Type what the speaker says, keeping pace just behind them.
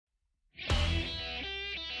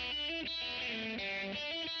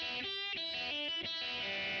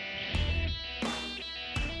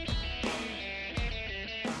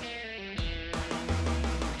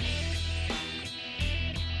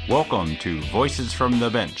Welcome to Voices from the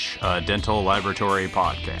Bench, a dental laboratory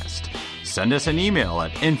podcast. Send us an email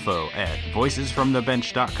at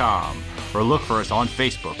info@voicesfromthebench.com or look for us on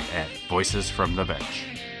Facebook at Voices from the Bench.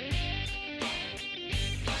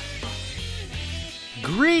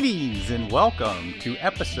 Greetings and welcome to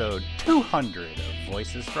episode 200 of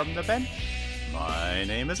Voices from the Bench. My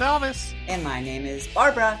name is Elvis. And my name is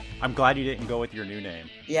Barbara. I'm glad you didn't go with your new name.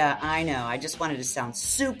 Yeah, I know. I just wanted to sound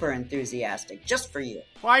super enthusiastic, just for you.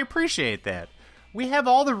 Well, I appreciate that. We have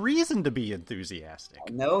all the reason to be enthusiastic.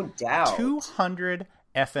 No doubt. 200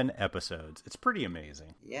 effing episodes. It's pretty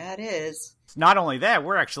amazing. Yeah, it is. Not only that,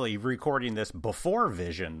 we're actually recording this before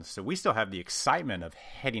Vision, so we still have the excitement of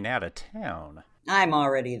heading out of town. I'm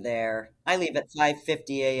already there. I leave at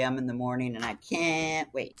 5:50 a.m. in the morning, and I can't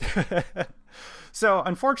wait. So,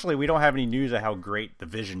 unfortunately, we don't have any news of how great the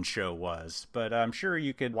Vision show was, but I'm sure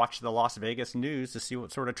you could watch the Las Vegas news to see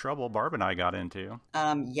what sort of trouble Barb and I got into.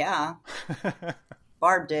 Yeah.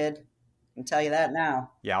 Barb did. I can tell you that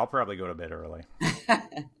now. Yeah, I'll probably go to bed early.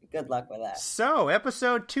 Good luck with that. So,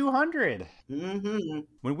 episode 200. Mm-hmm.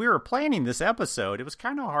 When we were planning this episode, it was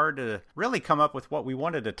kind of hard to really come up with what we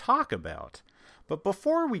wanted to talk about. But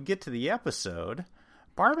before we get to the episode,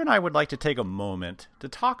 Barb and I would like to take a moment to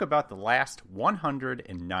talk about the last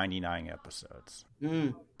 199 episodes.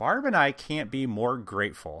 Barb and I can't be more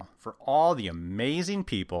grateful for all the amazing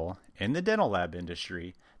people in the dental lab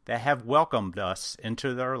industry that have welcomed us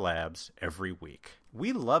into their labs every week.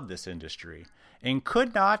 We love this industry and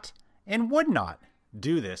could not and would not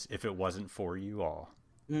do this if it wasn't for you all.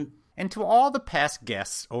 And to all the past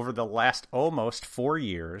guests over the last almost 4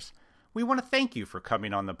 years, we want to thank you for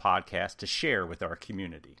coming on the podcast to share with our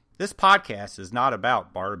community. This podcast is not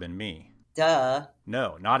about Barb and me. Duh.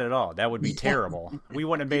 No, not at all. That would be terrible. We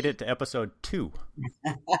wouldn't have made it to episode 2.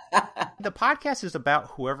 The podcast is about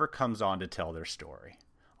whoever comes on to tell their story.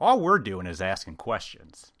 All we're doing is asking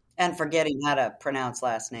questions. And forgetting how to pronounce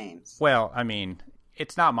last names. Well, I mean,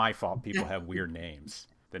 it's not my fault people have weird names.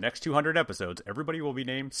 The next 200 episodes, everybody will be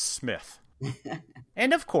named Smith.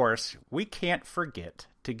 And of course, we can't forget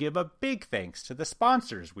to give a big thanks to the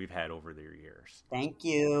sponsors we've had over the years. Thank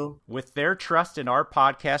you. With their trust in our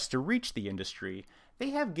podcast to reach the industry, they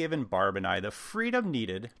have given Barb and I the freedom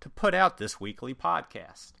needed to put out this weekly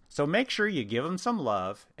podcast. So make sure you give them some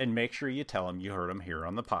love and make sure you tell them you heard them here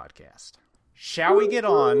on the podcast. Shall we get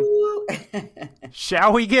on?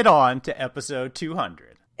 Shall we get on to episode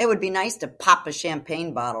 200? It would be nice to pop a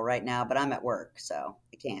champagne bottle right now, but I'm at work, so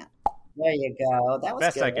I can't. There you go. That was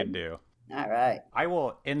Best good. I can do. All right. I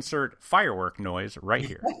will insert firework noise right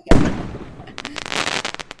here.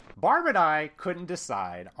 Barb and I couldn't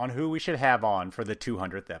decide on who we should have on for the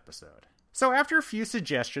 200th episode. So after a few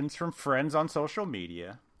suggestions from friends on social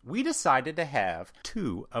media, we decided to have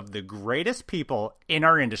two of the greatest people in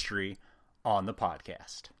our industry on the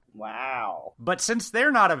podcast. Wow. But since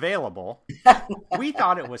they're not available, we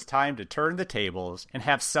thought it was time to turn the tables and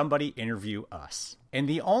have somebody interview us. And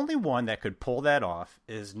the only one that could pull that off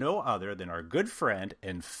is no other than our good friend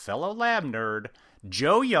and fellow lab nerd,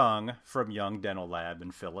 Joe Young from Young Dental Lab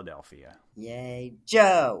in Philadelphia. Yay,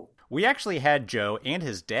 Joe. We actually had Joe and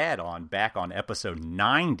his dad on back on episode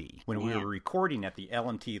 90 when we were recording at the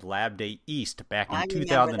LMT Lab Day East back in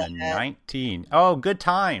 2019. Oh, good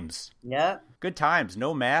times. Yep. Good times.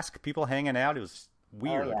 No mask, people hanging out. It was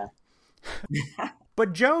weird. Oh, yeah.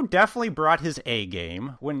 But Joe definitely brought his A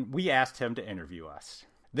game when we asked him to interview us.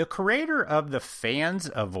 The creator of the Fans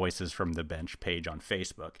of Voices from the Bench page on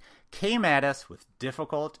Facebook came at us with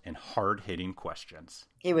difficult and hard-hitting questions.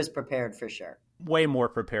 He was prepared for sure. Way more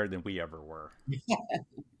prepared than we ever were.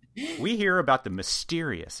 We hear about the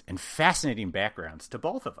mysterious and fascinating backgrounds to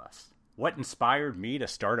both of us. What inspired me to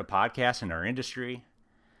start a podcast in our industry,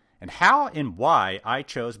 and how and why I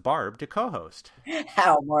chose Barb to co-host.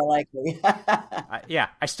 How, more likely.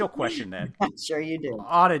 I still question that. I'm sure you do.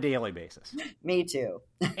 On a daily basis. Me too.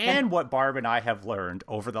 And what Barb and I have learned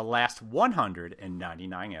over the last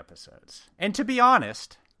 199 episodes. And to be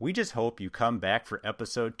honest, we just hope you come back for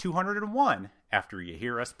episode 201 after you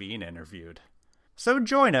hear us being interviewed. So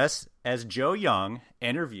join us as Joe Young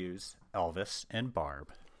interviews Elvis and Barb.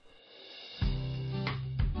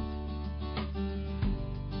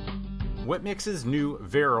 Whitmix's new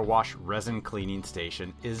VeriWash resin cleaning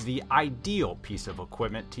station is the ideal piece of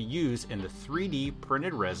equipment to use in the 3D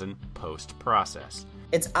printed resin post-process.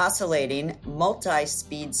 Its oscillating,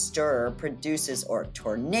 multi-speed stirrer produces a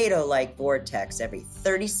tornado-like vortex every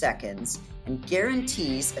 30 seconds and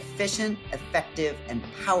guarantees efficient, effective, and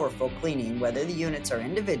powerful cleaning whether the units are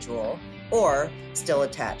individual or still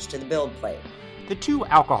attached to the build plate. The two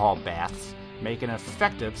alcohol baths make an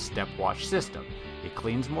effective step wash system, It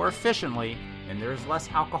cleans more efficiently, and there is less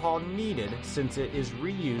alcohol needed since it is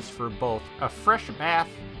reused for both a fresh bath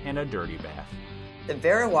and a dirty bath. The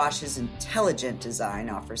VeriWash's intelligent design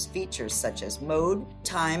offers features such as mode,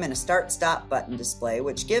 time, and a start-stop button display,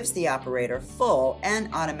 which gives the operator full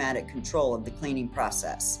and automatic control of the cleaning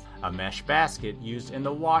process. A mesh basket used in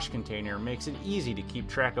the wash container makes it easy to keep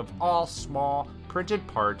track of all small, printed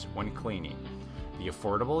parts when cleaning. The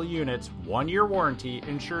affordable unit's 1-year warranty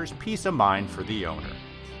ensures peace of mind for the owner.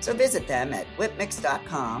 So visit them at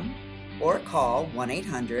whipmix.com or call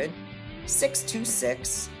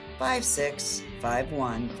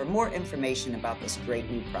 1-800-626-5651 for more information about this great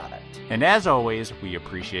new product. And as always, we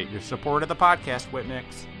appreciate your support of the podcast, Whipmix.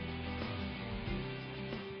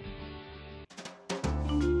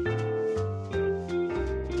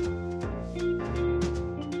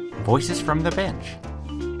 Voices from the Bench.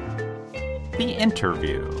 The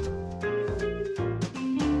interview.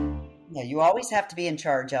 Yeah, you always have to be in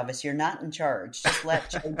charge, Elvis. You're not in charge. Just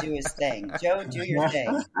let Joe do his thing. Joe, do your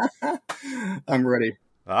thing. I'm ready.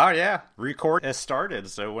 Oh, yeah. Record has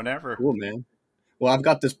started, so whenever. Cool, man. Well, I've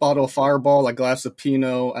got this bottle of Fireball, a glass of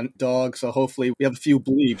Pinot, and dog, so hopefully we have a few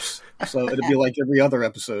bleeps. So it'll be like every other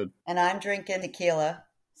episode. And I'm drinking tequila,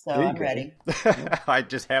 so I'm ready. I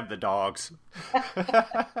just have the dogs.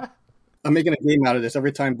 I'm making a game out of this.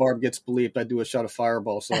 Every time Barb gets bleeped, I do a shot of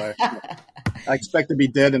Fireball. So I expect to be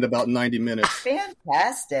dead in about 90 minutes.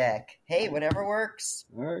 Fantastic. Hey, whatever works.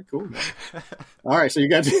 All right, cool. All right, so you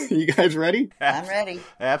guys ready? I'm ready.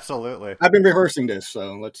 Absolutely. I've been rehearsing this,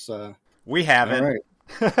 so let's... We haven't. All right.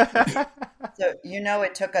 So,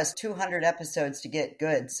 it took us 200 episodes to get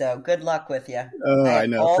good, so good luck with you. I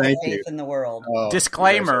know. All Thank the faith you. in the world.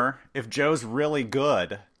 Disclaimer, if Joe's really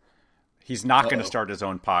good, he's not going to start his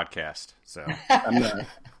own podcast. So I'm not.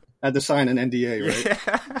 I had to sign an NDA, right?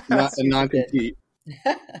 Not a non-compete.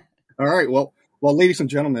 All right. Well, ladies and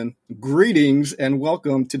gentlemen, greetings and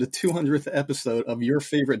welcome to the 200th episode of your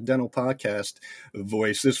favorite dental podcast,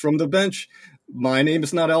 Voices from the Bench. My name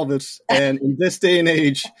is not Elvis, and in this day and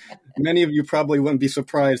age, many of you probably wouldn't be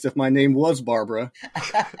surprised if my name was Barbara,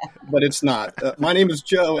 but it's not. My name is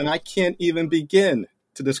Joe, and I can't even begin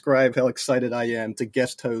to describe how excited I am to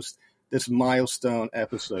guest host this milestone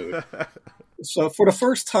episode. So for the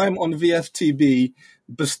first time on VFTB,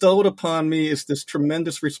 bestowed upon me is this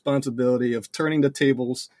tremendous responsibility of turning the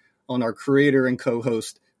tables on our creator and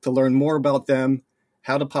co-host to learn more about them,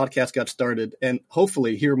 how the podcast got started, and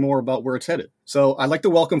hopefully hear more about where it's headed. So I'd like to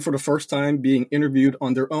welcome for the first time being interviewed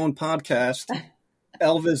on their own podcast,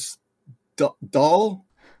 Elvis Dahl.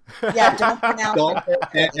 Yeah, don't pronounce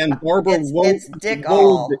it. And Barbara It's Dick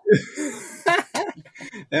All.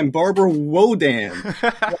 And Barbara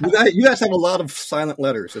Wodan. You guys have a lot of silent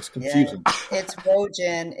letters. It's confusing. Yeah, it's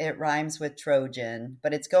Wojan. It rhymes with Trojan,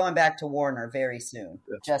 but it's going back to Warner very soon.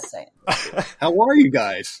 Just saying. How are you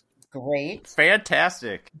guys? Great.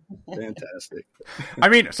 Fantastic. I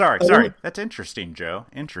mean, sorry. That's interesting, Joe.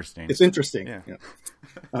 Interesting. It's interesting. Yeah.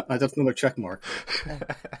 That's another check mark.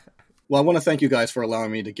 Well, I want to thank you guys for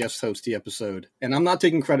allowing me to guest host the episode. And I'm not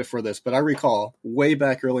taking credit for this, but I recall way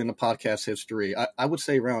back early in the podcast history, I would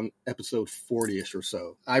say around episode 40-ish or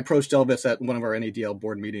so, I approached Elvis at one of our NADL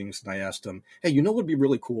board meetings, and I asked him, hey, what would be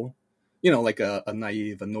really cool? Like a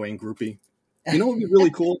naive, annoying groupie. What would be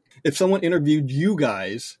really cool? If someone interviewed you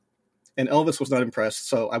guys, and Elvis was not impressed,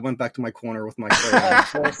 so I went back to my corner with my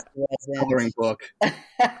coloring book.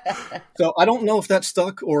 So I don't know if that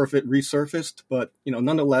stuck or if it resurfaced, but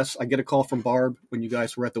nonetheless, I get a call from Barb when you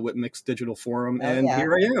guys were at the Whipmix Digital Forum, and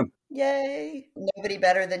here I am. Yay! Nobody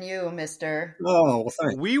better than you, mister. Oh, well,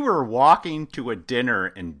 thanks. We were walking to a dinner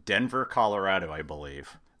in Denver, Colorado, I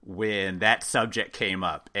believe, when that subject came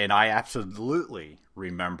up, and I absolutely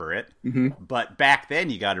remember it. Mm-hmm. But back then,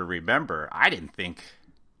 you got to remember, I didn't think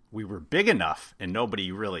we were big enough and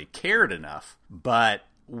nobody really cared enough. But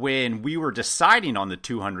when we were deciding on the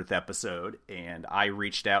 200th episode and I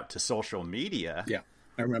reached out to social media, yeah,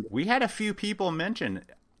 I remember, we had a few people mention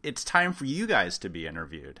it's time for you guys to be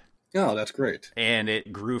interviewed. Oh, that's great. And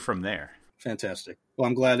it grew from there. Fantastic. Well,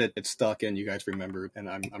 I'm glad it stuck and you guys remembered, and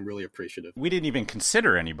I'm really appreciative. We didn't even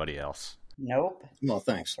consider anybody else. Nope. Well,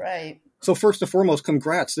 thanks. Right. So first and foremost,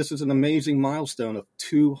 congrats. This is an amazing milestone of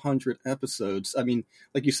 200 episodes. I mean,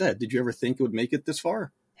 like you said, did you ever think it would make it this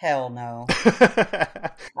far? Hell no.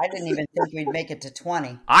 I didn't even think we'd make it to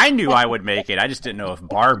 20. I knew I would make it. I just didn't know if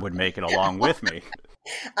Barb would make it along with me.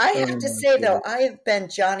 I have to say, though, I have been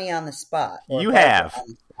Johnny on the spot. You have.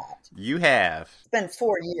 You have. It's been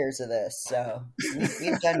 4 years of this, so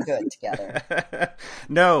we've done good together.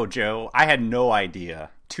 No, Joe, I had no idea.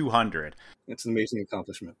 200. It's an amazing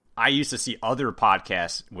accomplishment. I used to see other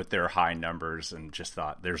podcasts with their high numbers and just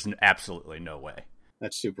thought there's absolutely no way.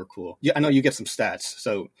 That's super cool. Yeah, I know you get some stats,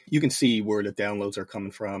 so you can see where the downloads are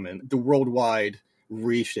coming from and the worldwide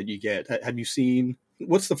reach that you get. Have you seen,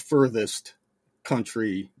 what's the furthest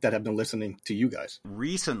country that have been listening to you guys?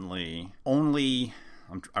 Recently, only,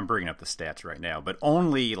 I'm bringing up the stats right now, but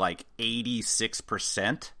only like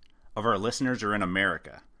 86% of our listeners are in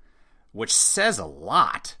America, which says a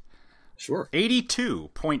lot. Sure.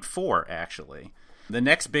 82.4, actually. The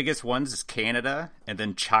next biggest ones is Canada, and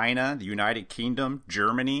then China, the United Kingdom,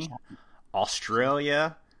 Germany,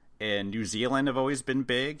 Australia, and New Zealand have always been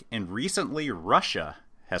big. And recently, Russia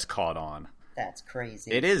has caught on. That's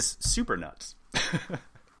crazy. It is super nuts.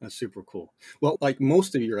 That's super cool. Well, like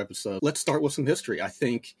most of your episodes, let's start with some history. I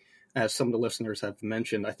think, as some of the listeners have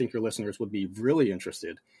mentioned, I think your listeners would be really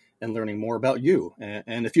interested in learning more about you.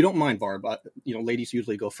 And if you don't mind, Barb, ladies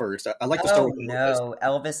usually go first. I like to start with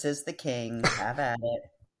Elvis is the king. Have at it.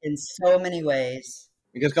 In so many ways.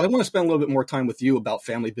 Because I want to spend a little bit more time with you about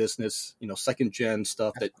family business, second gen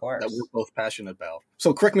stuff that we're both passionate about.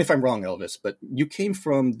 So correct me if I'm wrong, Elvis, but you came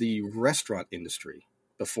from the restaurant industry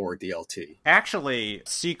before DLT. Actually,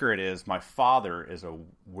 secret is my father is a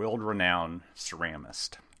world-renowned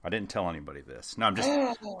ceramist. I didn't tell anybody this. No,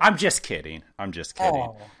 I'm just kidding.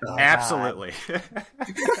 Oh, absolutely.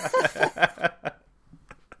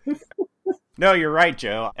 No, you're right,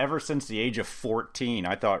 Joe. Ever since the age of 14,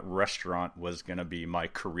 I thought restaurant was going to be my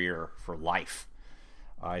career for life.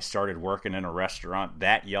 I started working in a restaurant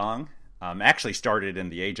that young. Actually started in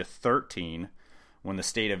the age of 13 when the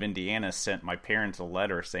state of Indiana sent my parents a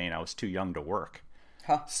letter saying I was too young to work.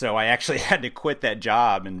 Huh. So I actually had to quit that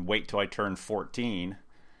job and wait till I turned 14.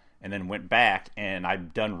 And then went back, and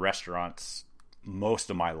I've done restaurants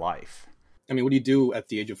most of my life. I mean, what do you do at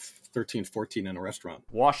the age of 13, 14 in a restaurant?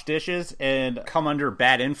 Wash dishes and come under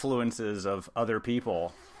bad influences of other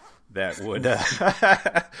people that would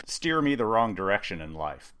steer me the wrong direction in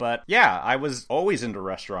life. But yeah, I was always into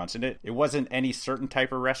restaurants, and it wasn't any certain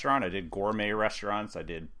type of restaurant. I did gourmet restaurants. I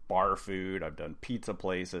did bar food. I've done pizza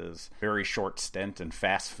places, very short stint in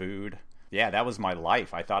fast food. Yeah, that was my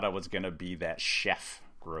life. I thought I was going to be that chef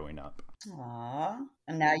growing up. Aww.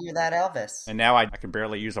 And now you're that Elvis. And now I can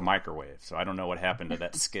barely use a microwave, so I don't know what happened to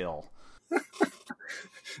that skill.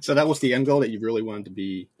 So that was the end goal, that you really wanted to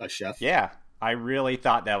be a chef? Yeah, I really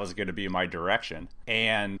thought that was going to be my direction.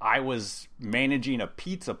 And I was managing a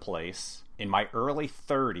pizza place in my early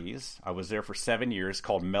 30s. I was there for 7 years,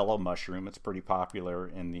 called Mellow Mushroom. It's pretty popular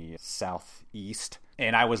in the Southeast.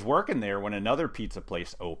 And I was working there when another pizza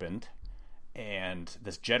place opened, and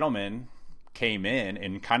this gentleman came in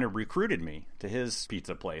and kind of recruited me to his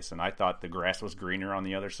pizza place, and I thought the grass was greener on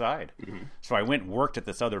the other side. Mm-hmm. So I went and worked at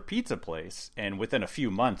this other pizza place, and within a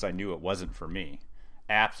few months I knew it wasn't for me.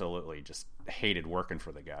 Absolutely just hated working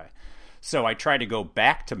for the guy. So I tried to go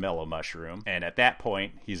back to Mellow Mushroom, and at that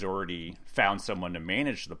point he's already found someone to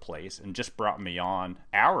manage the place and just brought me on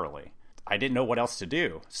hourly. I didn't know what else to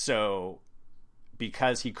do. So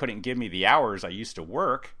because he couldn't give me the hours I used to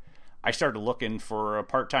work, I started looking for a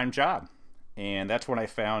part-time job. And that's when I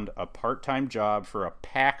found a part-time job for a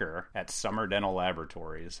packer at Summer Dental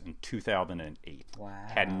Laboratories in 2008. Wow.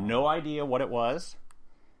 Had no idea what it was.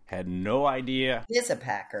 Had no idea. He is a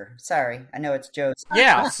packer. Sorry. I know it's Joe's.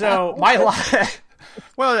 Yeah, so my life...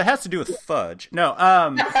 Well, it has to do with fudge. No,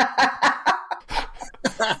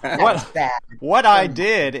 what I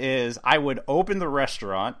did is I would open the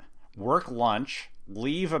restaurant, work lunch,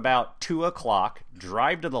 leave about 2 o'clock,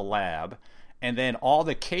 drive to the lab, and then all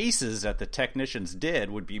the cases that the technicians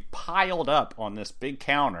did would be piled up on this big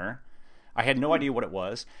counter. I had no idea what it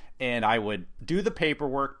was. And I would do the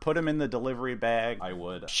paperwork, put them in the delivery bag. I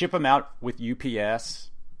would ship them out with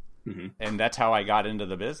UPS. Mm-hmm. And that's how I got into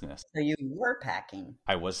the business. So you were packing.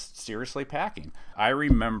 I was seriously packing. I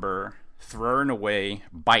remember throwing away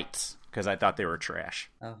bites because I thought they were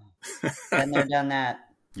trash. Oh, been there, done that.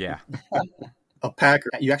 Yeah. A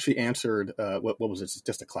packer. You actually answered, what was it?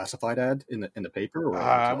 Just a classified ad in the paper?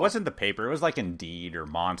 Or it wasn't the paper. It was like Indeed or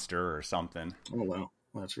Monster or something. Oh, wow.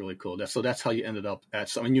 Well, that's really cool. So that's how you ended up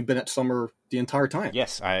at, I mean, you've been at Summer the entire time.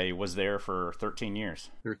 Yes, I was there for 13 years.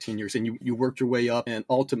 13 years. And you worked your way up and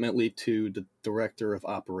ultimately to the director of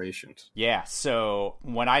operations. Yeah. So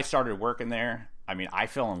when I started working there, I mean, I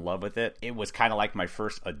fell in love with it. It was kind of like my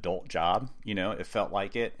first adult job. You know, it felt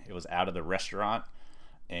like it. It was out of the restaurant.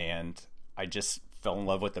 And I just fell in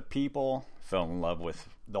love with the people, fell in love with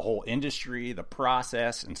the whole industry, the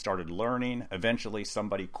process, and started learning. Eventually,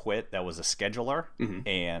 somebody quit that was a scheduler, mm-hmm.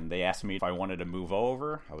 and they asked me if I wanted to move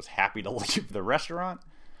over. I was happy to leave the restaurant.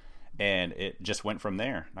 And it just went from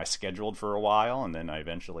there. I scheduled for a while, and then I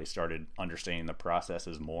eventually started understanding the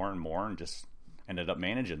processes more and more, and just ended up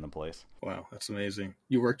managing the place. Wow, that's amazing.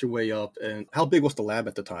 You worked your way up, and how big was the lab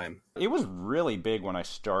at the time? It was really big when I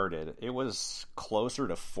started. It was closer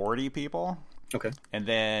to 40 people. Okay. And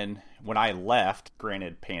then when I left,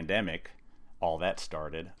 granted pandemic, all that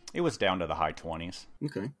started, it was down to the high 20s.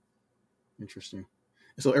 Okay. Interesting.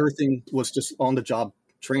 So everything was just on the job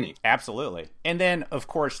training. Absolutely. And then, of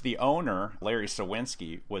course, the owner, Larry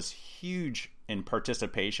Sawinski, was huge in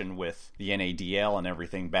participation with the NADL and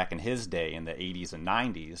everything back in his day in the 80s and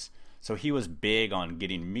 90s. So he was big on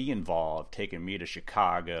getting me involved, taking me to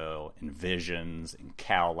Chicago and Visions and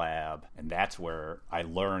Cal Lab. And that's where I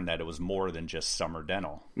learned that it was more than just summer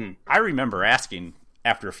dental. I remember asking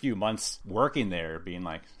after a few months working there, being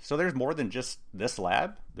like, so there's more than just this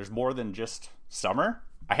lab? There's more than just summer?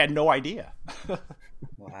 I had no idea.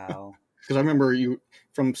 Wow. Because I remember you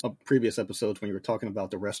from some previous episodes when you were talking about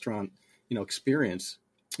the restaurant, experience,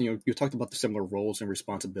 you talked about the similar roles and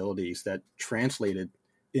responsibilities that translated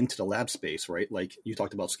into the lab space, right? Like you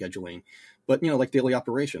talked about scheduling, but, like daily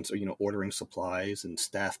operations, so, ordering supplies and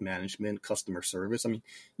staff management, customer service. I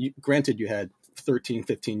mean, granted you had 13,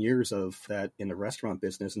 15 years of that in the restaurant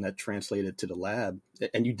business, and that translated to the lab.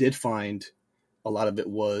 And you did find a lot of it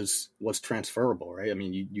was transferable, right? I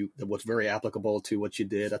mean, it was very applicable to what you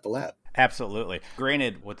did at the lab. Absolutely.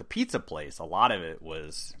 Granted, with the pizza place, a lot of it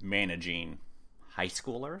was managing high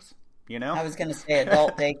schoolers, I was going to say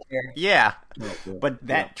adult daycare. Yeah. But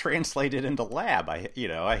that translated into lab. I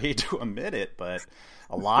hate to admit it, but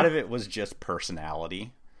a lot of it was just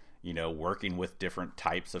personality, working with different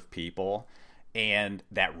types of people and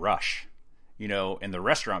that rush. In the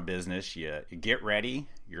restaurant business, you get ready,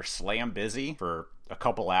 you're slam busy for a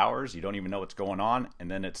couple hours, you don't even know what's going on,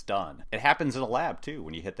 and then it's done. It happens in a lab, too,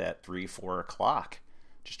 when you hit that 3-4 o'clock,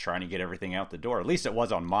 just trying to get everything out the door. At least it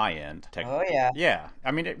was on my end. Oh, yeah. Yeah.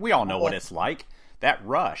 I mean, we all know what it's like. That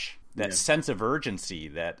rush, that sense of urgency,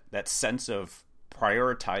 that sense of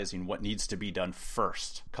prioritizing what needs to be done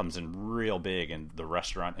first comes in real big in the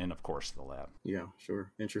restaurant and, of course, the lab. Yeah,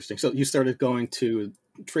 sure. Interesting. So you started going to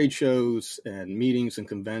trade shows and meetings and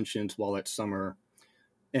conventions while at summer,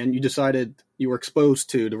 and you decided you were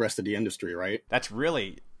exposed to the rest of the industry, right? That's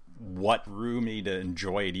really what drew me to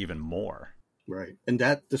enjoy it even more. Right. And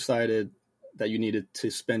that decided that you needed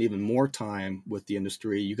to spend even more time with the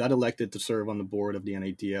industry. You got elected to serve on the board of the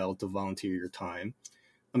NADL to volunteer your time.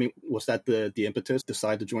 I mean, was that the impetus?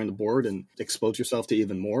 Decide to join the board and expose yourself to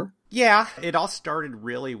even more? Yeah, it all started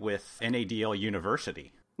really with NADL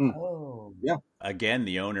University. Oh. Yeah. Again,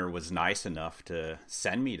 the owner was nice enough to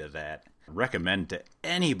send me to that. Recommend to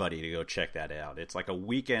anybody to go check that out. It's like a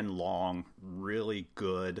weekend long, really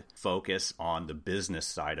good focus on the business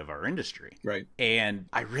side of our industry. Right. And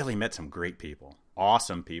I really met some great people,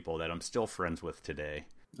 awesome people that I'm still friends with today.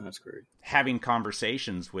 That's great. Having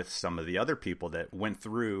conversations with some of the other people that went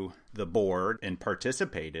through the board and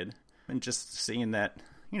participated, and just seeing that,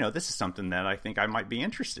 this is something that I think I might be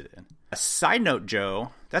interested in. A side note,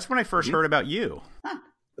 Joe, that's when I first heard about you.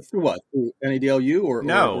 Through what? Through NADLU or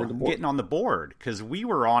no, or the board? Getting on the board, because we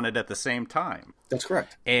were on it at the same time. That's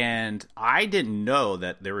correct. And I didn't know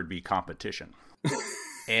that there would be competition.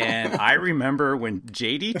 And I remember when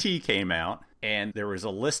JDT came out, and there was a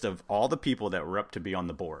list of all the people that were up to be on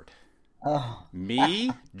the board. Oh.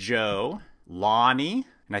 Me, Joe, Lonnie,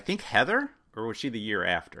 and I think Heather, or was she the year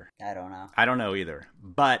after? I don't know. I don't know either.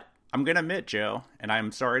 But I'm going to admit, Joe, and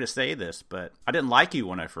I'm sorry to say this, but I didn't like you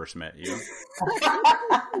when I first met you.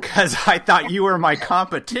 Because I thought you were my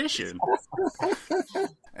competition.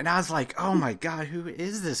 And I was like, oh my God, who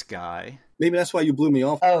is this guy? Maybe that's why you blew me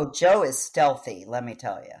off. Oh, Joe is stealthy, let me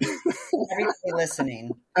tell you. Everybody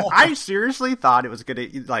listening. I seriously thought it was going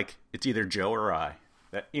to, it's either Joe or I.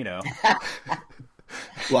 That,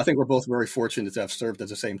 Well, I think we're both very fortunate to have served at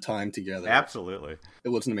the same time together. Absolutely. It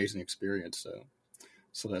was an amazing experience,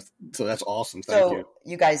 So that's awesome. Thank you.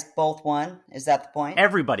 You guys both won? Is that the point?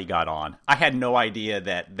 Everybody got on. I had no idea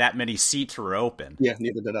that many seats were open. Yeah,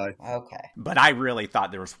 neither did I. Okay. But I really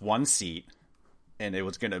thought there was one seat, and it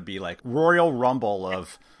was going to be like Royal Rumble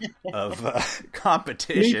of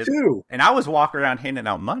competition. Me too. And I was walking around handing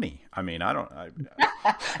out money. I mean, I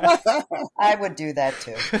would do that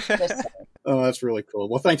too. Oh, that's really cool.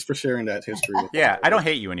 Well, thanks for sharing that history. Yeah, I don't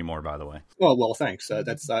hate you anymore, by the way. Well, thanks.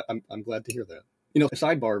 I'm glad to hear that. A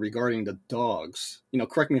sidebar regarding the dogs.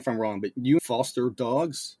 Correct me if I'm wrong, but you foster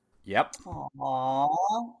dogs? Yep. Aww.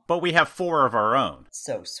 But we have 4 of our own.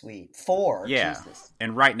 So sweet. 4? Yeah. Jesus.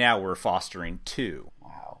 And right now we're fostering 2.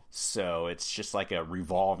 Wow. So it's just like a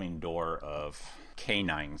revolving door of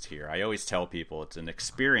canines here. I always tell people it's an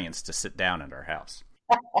experience to sit down at our house.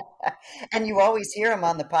 And you always hear them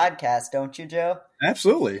on the podcast, don't you, Joe?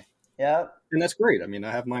 Absolutely. Yep. And that's great. I mean,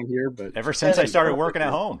 I have mine here, but ever since I started working at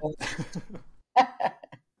home.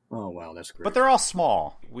 Oh, wow, that's great. But they're all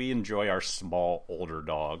small. We enjoy our small, older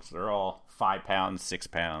dogs. They're all 5 pounds, 6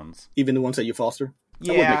 pounds. Even the ones that you foster?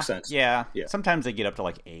 That would make sense. Yeah. Sometimes they get up to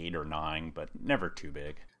like 8 or 9, but never too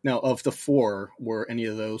big. Now, of the 4, were any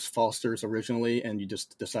of those fosters originally, and you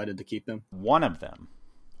just decided to keep them? One of them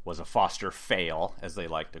was a foster fail, as they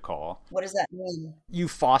like to call. What does that mean? You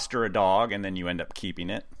foster a dog, and then you end up keeping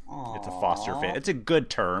it. Aww. It's a foster fail. It's a good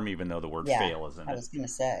term, even though the word fail isn't I was going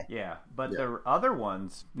to say. Yeah, but the other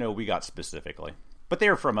ones, no, we got specifically. But they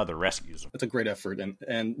were from other rescues. That's a great effort,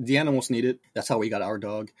 and the animals need it. That's how we got our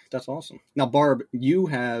dog. That's awesome. Now, Barb, you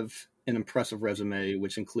have an impressive resume,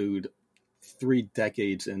 which include 3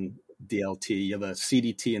 decades in DLT. You have a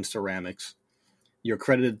CDT in ceramics. You're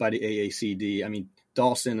accredited by the AACD. I mean,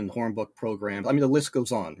 Dawson and Hornbook programs. I mean, the list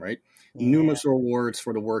goes on, right? Yeah. Numerous awards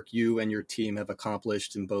for the work you and your team have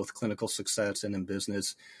accomplished in both clinical success and in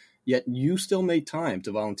business. Yet you still made time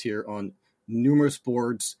to volunteer on numerous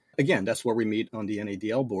boards. Again, that's where we meet on the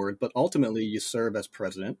NADL board, but ultimately you serve as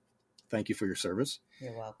president. Thank you for your service.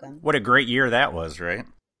 You're welcome. What a great year that was, right?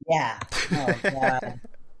 Yeah. Oh, God.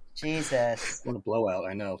 Jesus. What a blowout,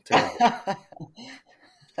 I know.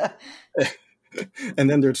 And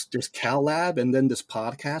then there's Cal Lab, and then this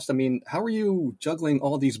podcast. I mean, how are you juggling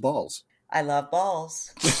all these balls? I love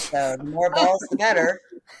balls. So the more balls, the better.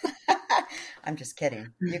 I'm just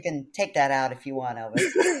kidding. You can take that out if you want,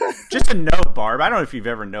 Elvis. Just a note, Barb. I don't know if you've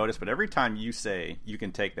ever noticed, but every time you say you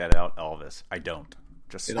can take that out, Elvis, I don't.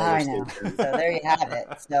 I know. So there you have it.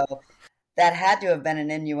 So that had to have been an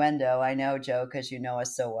innuendo. I know, Joe, because you know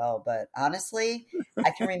us so well. But honestly,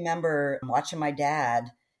 I can remember watching my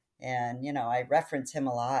dad. And, you know, I reference him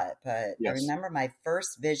a lot, but yes. I remember my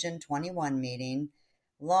first Vision 21 meeting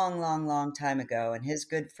long time ago. And his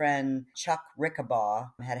good friend, Chuck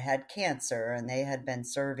Rickabaugh, had cancer, and they had been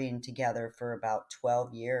serving together for about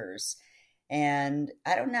 12 years. And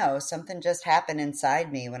I don't know, something just happened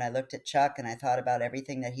inside me when I looked at Chuck and I thought about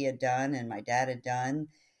everything that he had done and my dad had done.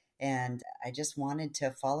 And I just wanted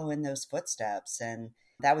to follow in those footsteps. And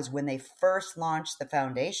that was when they first launched the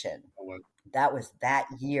foundation. That was that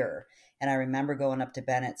year. And I remember going up to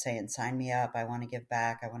Bennett saying, sign me up. I want to give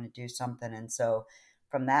back. I want to do something. And so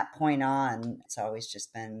from that point on, it's always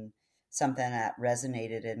just been something that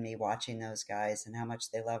resonated in me watching those guys and how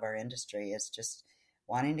much they love our industry. It's just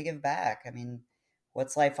wanting to give back. I mean,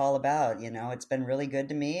 what's life all about? You know, it's been really good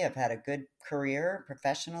to me. I've had a good career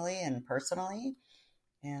professionally and personally,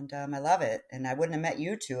 and I love it. And I wouldn't have met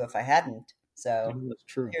you two if I hadn't. So that's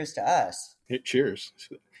true. Cheers to us. Cheers.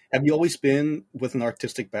 Have you always been with an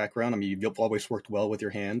artistic background? I mean, you've always worked well with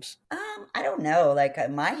your hands? I don't know. Like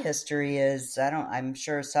my history is, I'm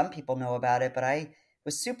sure some people know about it, but I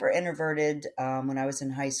was super introverted when I was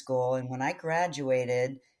in high school. And when I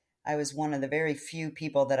graduated, I was one of the very few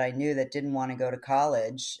people that I knew that didn't want to go to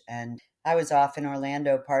college. And I was off in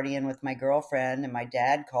Orlando partying with my girlfriend, and my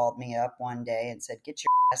dad called me up one day and said, get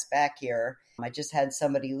your ass back here. I just had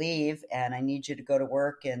somebody leave and I need you to go to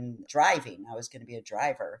work in driving. I was going to be a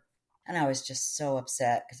driver. And I was just so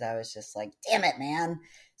upset because I was just like, damn it, man.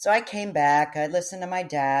 So I came back. I listened to my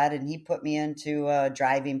dad and he put me into a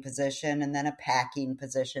driving position and then a packing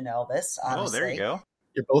position, Elvis, honestly. Oh, there you go.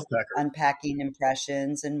 You're both packers. Unpacking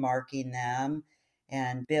impressions and marking them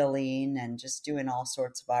and billing and just doing all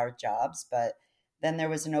sorts of our jobs. But then there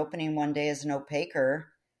was an opening one day as an opaquer.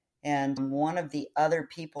 And one of the other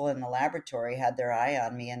people in the laboratory had their eye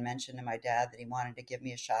on me and mentioned to my dad that he wanted to give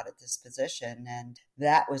me a shot at this position. And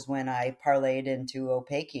that was when I parlayed into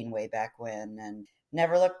opaquing way back when and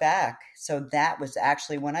never looked back. So that was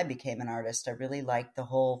actually when I became an artist. I really liked the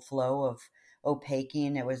whole flow of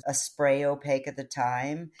opaquing. It was a spray opaque at the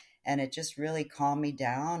time. And it just really calmed me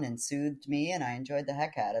down and soothed me. And I enjoyed the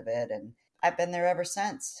heck out of it. And I've been there ever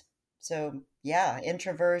since. So yeah,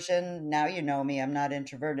 introversion. Now you know me. I'm not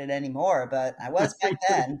introverted anymore, but I was back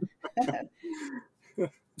then.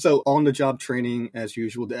 So on the job training as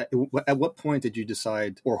usual, at what point did you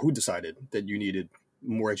decide, or who decided that you needed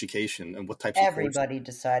more education and what types of Everybody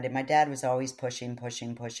decided. My dad was always pushing.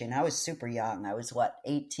 I was super young. I was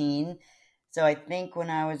 18. So I think when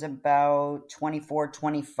I was about 24,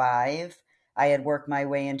 25, I had worked my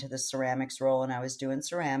way into the ceramics role and I was doing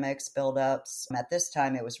ceramics build-ups. At this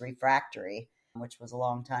time, it was refractory, which was a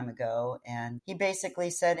long time ago. And he basically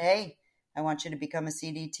said, hey, I want you to become a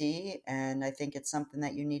CDT, and I think it's something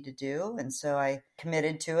that you need to do. And so I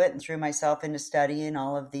committed to it and threw myself into studying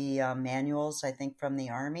all of the manuals, I think, from the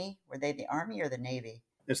Army. Were they the Army or the Navy?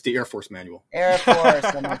 It's the Air Force manual. Air Force.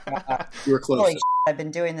 Oh my God. You were close. Holy shit, I've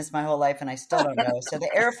been doing this my whole life and I still don't know. So the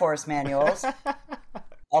Air Force manuals,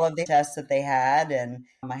 all of the tests that they had, and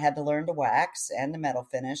I had to learn to wax and the metal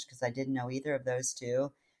finish because I didn't know either of those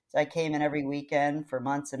two. So I came in every weekend for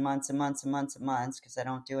months and months and months and months and months because I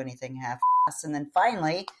don't do anything half-ass. And then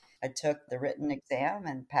finally, I took the written exam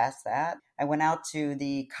and passed that. I went out to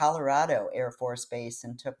the Colorado Air Force Base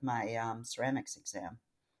and took my ceramics exam.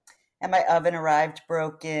 And my oven arrived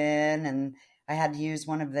broken, and I had to use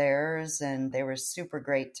one of theirs, and they were super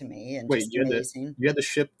great to me and Wait, just you amazing. had to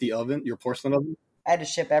ship the oven, your porcelain oven? I had to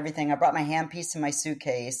ship everything. I brought my handpiece in my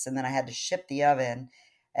suitcase, and then I had to ship the oven,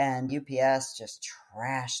 and UPS just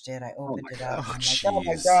trashed it. I opened it up. God. I'm like, oh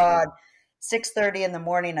my God. 6:30 in the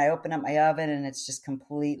morning, I open up my oven, and it's just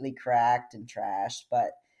completely cracked and trashed.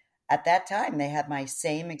 But at that time, they had my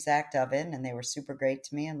same exact oven, and they were super great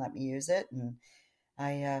to me and let me use it. And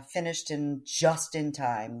I finished just in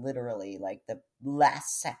time, literally, like the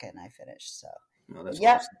last second I finished. So, No, that's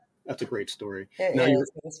yep. awesome. That's a great story. It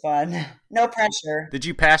was fun. No pressure. Did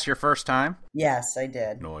you pass your first time? Yes, I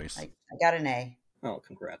did. Nice. I got an A. Oh,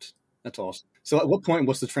 congrats. That's awesome. So at what point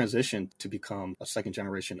was the transition to become a second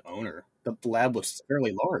generation owner? The lab was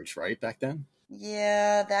fairly large, right, back then?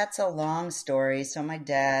 Yeah, that's a long story. So my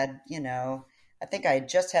dad, I think I had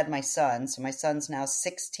just had my son. So my son's now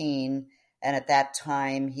 16. And at that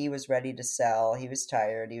time, he was ready to sell. He was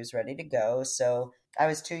tired. He was ready to go. So I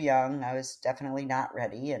was too young. I was definitely not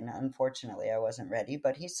ready. And unfortunately, I wasn't ready.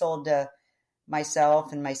 But he sold to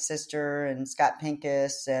myself and my sister and Scott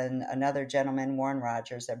Pincus and another gentleman, Warren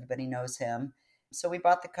Rogers. Everybody knows him. So we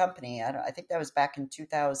bought the company. I think that was back in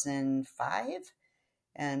 2005.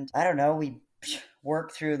 And I don't know, we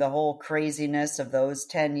worked through the whole craziness of those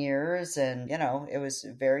 10 years. And, it was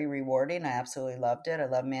very rewarding. I absolutely loved it. I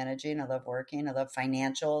love managing. I love working. I love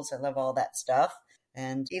financials. I love all that stuff.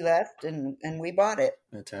 And he left and we bought it.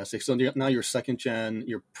 Fantastic. So now you're second gen,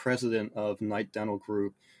 you're president of Knight Dental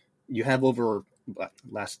Group. You have over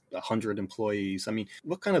last 100 employees. I mean,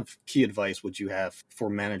 what kind of key advice would you have for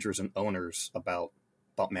managers and owners about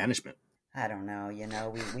management? I don't know.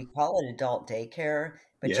 We call it adult daycare,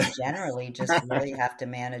 but you generally just really have to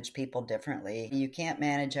manage people differently. You can't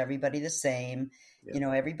manage everybody the same.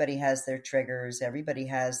 Yeah. Everybody has their triggers. Everybody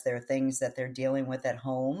has their things that they're dealing with at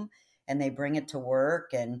home, and they bring it to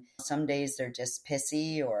work. And some days they're just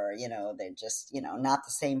pissy or, they're just, not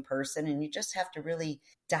the same person. And you just have to really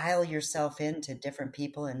dial yourself into different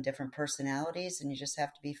people and different personalities, and you just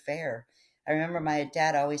have to be fair. I remember my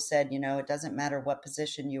dad always said, it doesn't matter what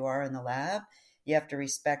position you are in the lab. You have to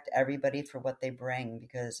respect everybody for what they bring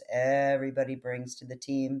because everybody brings to the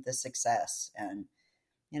team the success. And,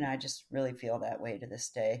 I just really feel that way to this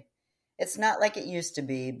day. It's not like it used to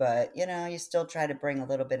be, but, you still try to bring a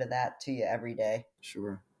little bit of that to you every day.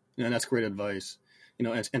 Sure. Yeah, and that's great advice.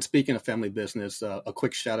 And speaking of family business, a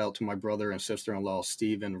quick shout out to my brother and sister-in-law,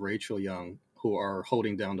 Steve and Rachel Young, who are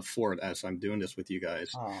holding down the fort as I'm doing this with you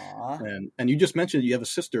guys. Aww. And you just mentioned you have a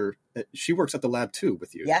sister. She works at the lab too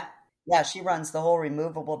with you. Yeah. Yeah, she runs the whole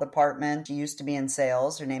removable department. She used to be in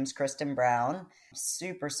sales. Her name's Kristen Brown.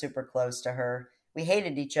 Super, super close to her. We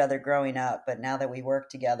hated each other growing up, but now that we work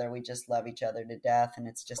together, we just love each other to death. And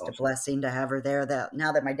it's just awesome. A blessing to have her there. That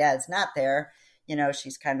now that my dad's not there,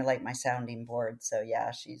 she's kind of like my sounding board. So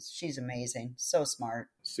yeah, she's amazing. So smart.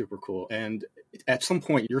 Super cool. And at some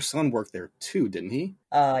point, your son worked there too, didn't he?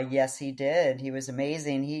 Yes, he did. He was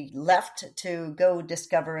amazing. He left to go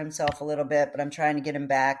discover himself a little bit, but I'm trying to get him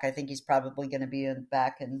back. I think he's probably going to be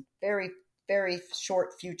back in very, very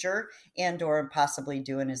short future and or possibly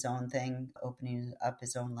doing his own thing, opening up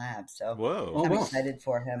his own lab. So I'm excited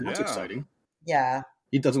for him. That's exciting. Yeah.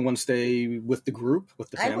 He doesn't want to stay with the group, with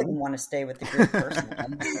the family? I wouldn't want to stay with the group personally.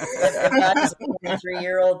 if I was a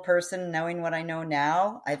 23-year-old person, knowing what I know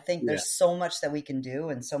now, I think there's so much that we can do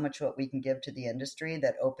and so much what we can give to the industry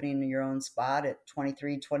that opening your own spot at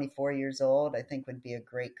 23, 24 years old, I think would be a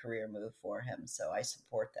great career move for him. So I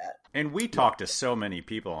support that. And we talk to so many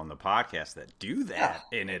people on the podcast that do that,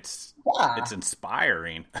 and it's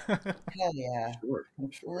inspiring. Hell yeah. Sure.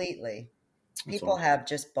 Completely. People have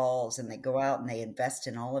just balls and they go out and they invest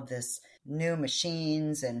in all of this new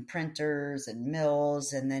machines and printers and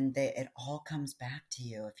mills. And then it all comes back to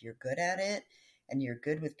you. If you're good at it and you're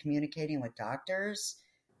good with communicating with doctors,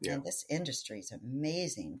 this industry is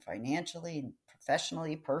amazing financially,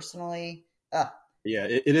 professionally, personally. Yeah,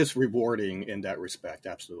 it is rewarding in that respect.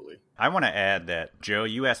 Absolutely. I want to add that, Joe,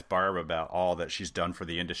 you asked Barb about all that she's done for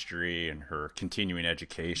the industry and her continuing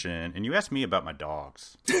education, and you asked me about my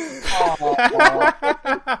dogs. Oh,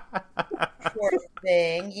 poor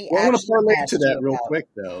thing. I want to parlay to that real quick,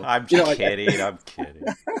 though. I'm kidding. I'm kidding.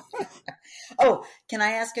 Oh, can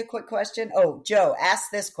I ask a quick question? Oh, Joe,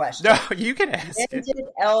 ask this question. No, you can ask it. When did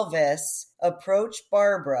Elvis approach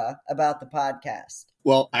Barbara about the podcast?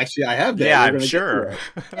 Well, actually, I have that. Yeah, I'm sure.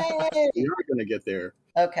 You're going to get there.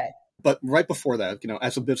 Okay. But right before that,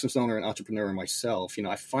 as a business owner and entrepreneur myself,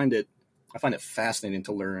 I find it fascinating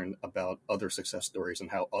to learn about other success stories and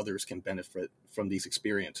how others can benefit from these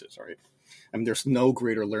experiences, right? I mean, there's no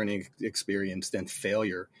greater learning experience than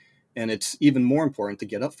failure. And it's even more important to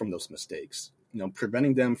get up from those mistakes,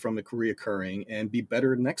 preventing them from reoccurring and be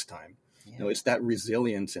better next time. Yeah. It's that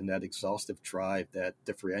resilience and that exhaustive drive that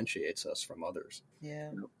differentiates us from others.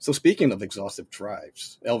 Yeah. So speaking of exhaustive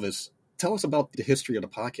drives, Elvis, tell us about the history of the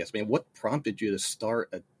podcast. I mean, what prompted you to start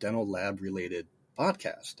a dental lab related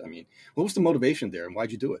podcast? I mean, what was the motivation there and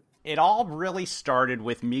why'd you do it? It all really started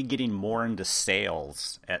with me getting more into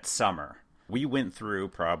sales at Summer. We went through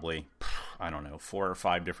probably, 4 or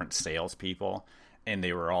 5 different salespeople, and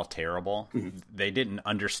they were all terrible. Mm-hmm. They didn't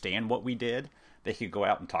understand what we did. They could go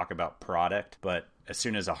out and talk about product, but as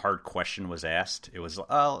soon as a hard question was asked, it was,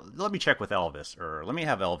 let me check with Elvis, or let me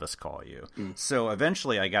have Elvis call you. Mm. So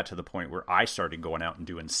eventually I got to the point where I started going out and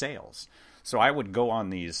doing sales. So I would go on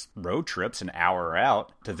these road trips an hour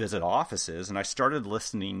out to visit offices, and I started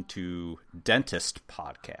listening to Dentist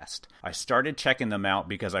Podcast. I started checking them out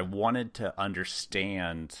because I wanted to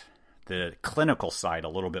understand the clinical side a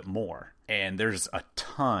little bit more. And there's a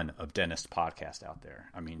ton of dentist podcasts out there.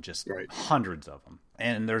 I mean, just hundreds of them.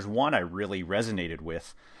 And there's one I really resonated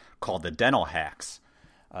with called The Dental Hacks.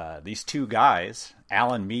 These two guys,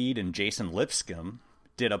 Alan Mead and Jason Lipscomb,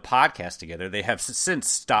 did a podcast together. They have since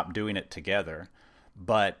stopped doing it together,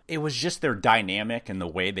 but it was just their dynamic and the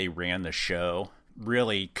way they ran the show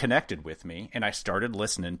really connected with me, and I started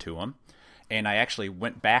listening to them, and I actually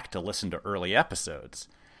went back to listen to early episodes,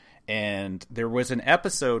 and there was an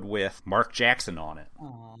episode with Mark Jackson on it.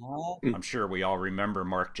 Aww. I'm sure we all remember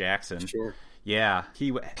Mark Jackson. Sure. Yeah,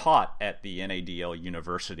 he taught at the NADL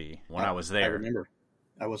University when I was there. I remember.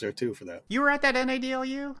 I was there too for that. You were at that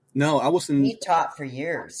NADLU? No, I was in... He taught for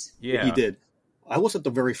years. Yeah. He did. I was at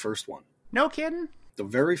the very first one. No kidding? The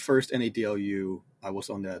very first NADLU, I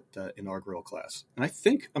was on that inaugural class. And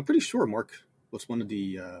I'm pretty sure Mark was one of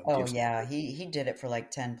the... yeah. He did it for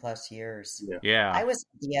like 10 plus years. Yeah. I was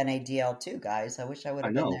at the NADL too, guys. I wish I would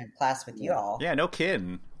have been there in class with you all. Yeah, no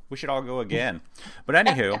kidding. We should all go again. But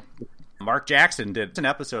anywho, Mark Jackson did an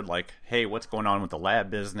episode like, hey, what's going on with the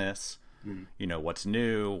lab business? What's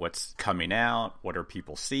new, what's coming out, what are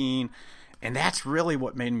people seeing? And that's really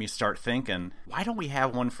what made me start thinking, why don't we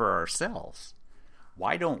have one for ourselves?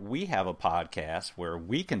 Why don't we have a podcast where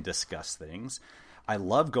we can discuss things? I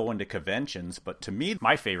love going to conventions, but to me,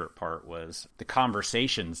 my favorite part was the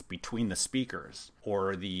conversations between the speakers,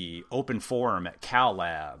 or the open forum at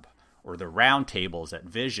CalLab, or the roundtables at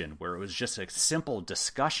Vision, where it was just a simple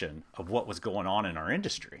discussion of what was going on in our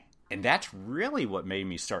industry. And that's really what made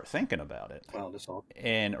me start thinking about it. Wow, that's all.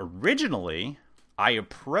 And originally, I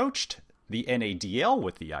approached the NADL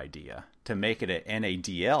with the idea to make it an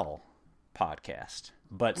NADL podcast.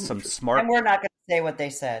 But some smart... And we're not going to say what they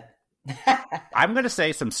said. I'm going to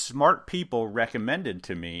say some smart people recommended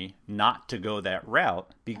to me not to go that route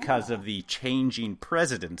because of the changing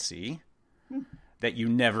presidency, that you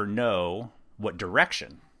never know what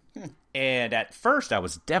direction. And at first, I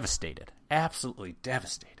was devastated. Absolutely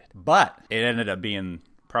devastated. But it ended up being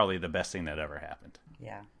probably the best thing that ever happened.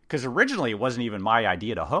 Yeah. Because originally, it wasn't even my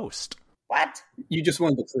idea to host. What? You just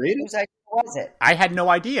wanted to create it? Whose idea was it? I had no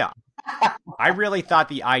idea. I really thought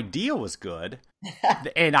the idea was good,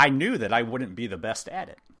 and I knew that I wouldn't be the best at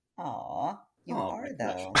it. Aw, you are,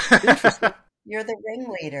 though. Interesting. You're the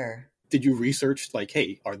ringleader. Did you research,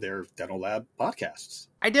 hey, are there dental lab podcasts?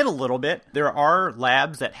 I did a little bit. There are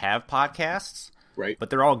labs that have podcasts. Right. But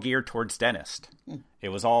they're all geared towards dentists. It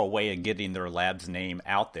was all a way of getting their lab's name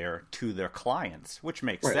out there to their clients, which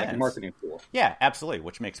makes sense. Like a marketing tool. Yeah, absolutely,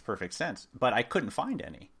 which makes perfect sense. But I couldn't find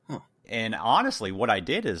any. Huh. And honestly, what I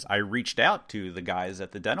did is I reached out to the guys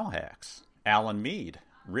at the Dental Hacks. Alan Mead,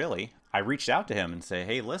 really. I reached out to him and said,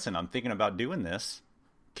 hey, listen, I'm thinking about doing this.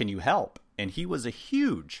 Can you help? And he was a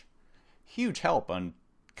huge help on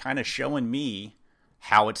kind of showing me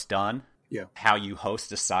how it's done, how you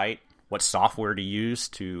host a site, what software to use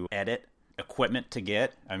to edit, equipment to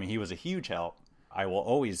get. I mean, he was a huge help. I will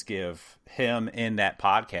always give him in that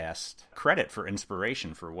podcast credit for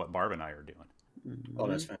inspiration for what Barb and I are doing. Oh,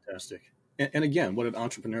 that's fantastic. And again, what an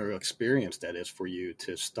entrepreneurial experience that is for you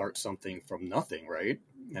to start something from nothing, right?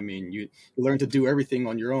 I mean, you learn to do everything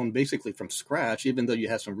on your own, basically from scratch, even though you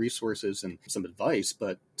had some resources and some advice,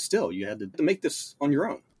 but still, you had to make this on your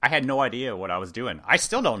own. I had no idea what I was doing. I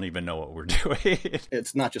still don't even know what we're doing.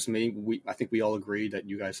 It's not just me. I think we all agree that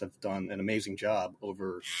you guys have done an amazing job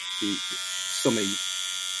over so many.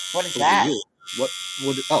 What is that? Years. What?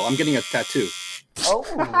 Oh, I'm getting a tattoo. Oh,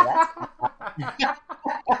 that's...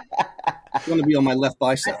 It's going to be on my left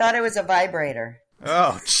I bicep. thought it was a vibrator.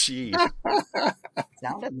 Oh, jeez.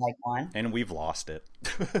 Sounded like one. And we've lost it.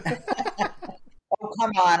 Oh,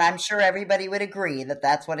 come on. I'm sure everybody would agree that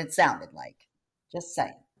that's what it sounded like. Just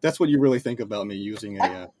saying. That's what you really think about me using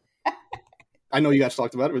a... I know you guys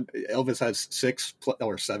talked about it, but Elvis has 6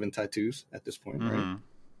 or 7 tattoos at this point, right? I'm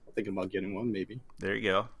thinking about getting one, maybe. There you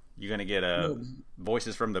go. You're going to get a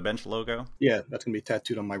Voices from the Bench logo? Yeah, that's going to be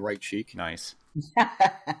tattooed on my right cheek. Nice.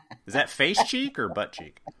 Is that face cheek or butt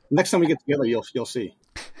cheek? Next time we get together, you'll see.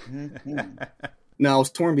 Now, I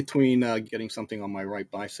was torn between getting something on my right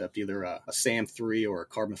bicep, either a SAM 3 or a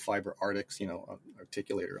carbon fiber Arctics,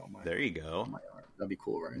 articulator on my. There you go. On my arm. That'd be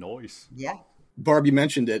cool, right? Nice. Yeah. Barb, you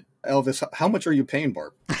mentioned it. Elvis, how much are you paying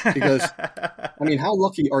Barb? Because, I mean, how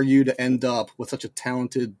lucky are you to end up with such a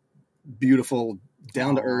talented, beautiful,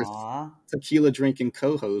 down-to-earth, tequila drinking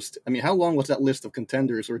co-host? I mean, how long was that list of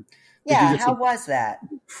contenders? Or yeah, how was that?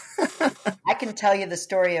 I can tell you the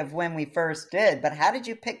story of when we first did, but how did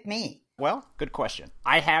you pick me? Well, good question.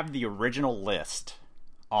 I have the original list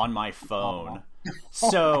on my phone.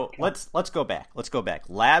 So let's go back. Let's go back.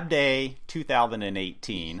 Lab Day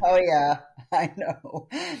 2018. Oh yeah, I know.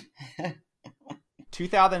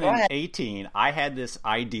 2018, I had this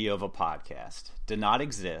idea of a podcast. Did not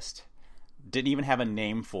exist. Didn't even have a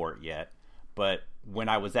name for it yet. But when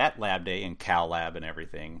I was at Lab Day and Cal Lab and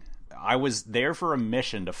everything, I was there for a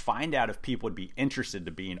mission to find out if people would be interested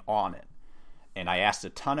to being on it. And I asked a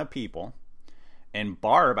ton of people. And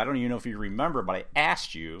Barb, I don't even know if you remember, but I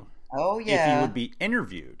asked you if you would be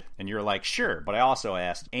interviewed. And you're like, sure. But I also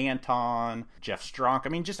asked Anton, Jeff Strunk. I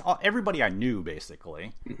mean, just everybody I knew,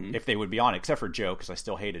 basically, if they would be on it, except for Joe, because I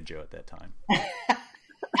still hated Joe at that time.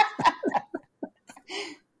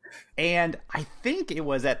 And I think it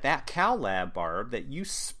was at that Cal Lab, Barb, that you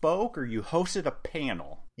spoke or you hosted a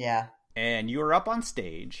panel. Yeah. And you were up on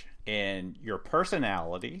stage, and your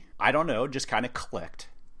personality, I don't know, just kind of clicked.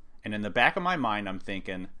 And in the back of my mind, I'm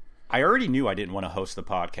thinking, I already knew I didn't want to host the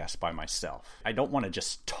podcast by myself. I don't want to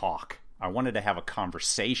just talk. I wanted to have a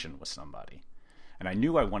conversation with somebody. And I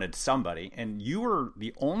knew I wanted somebody, and you were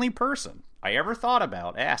the only person I ever thought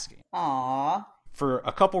about asking. Aww. For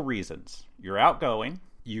a couple reasons. You're outgoing.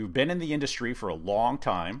 You've been in the industry for a long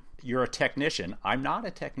time. You're a technician. I'm not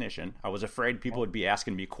a technician. I was afraid people would be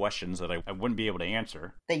asking me questions that I wouldn't be able to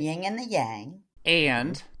answer. The yin and the yang.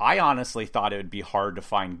 And I honestly thought it would be hard to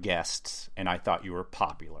find guests, and I thought you were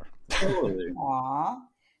popular. Aww.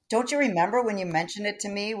 Don't you remember when you mentioned it to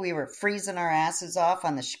me? We were freezing our asses off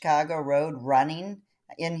on the Chicago road running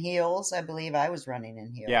in heels. I believe I was running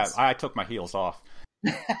in heels. Yeah, I took my heels off.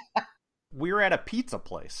 We were at a pizza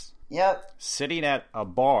place. Yep. Sitting at a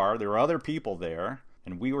bar. There were other people there.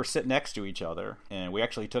 And we were sitting next to each other. And we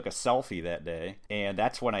actually took a selfie that day. And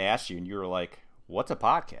that's when I asked you, and you were like, what's a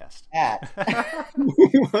podcast?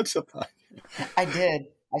 What's a podcast? I did.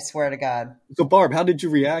 I swear to God. So, Barb, how did you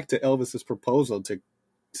react to Elvis's proposal to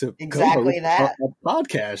exactly that a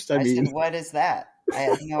podcast? I said, what is that? I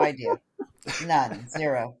had no idea. None.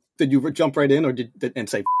 Zero. Did you jump right in, or and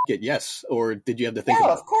say it, yes, or did you have to think? No,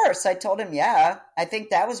 about of course. I told him, yeah. I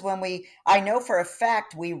think that was when I know for a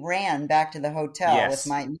fact we ran back to the hotel with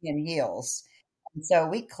my knee and heels. And so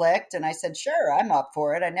we clicked, and I said, sure, I'm up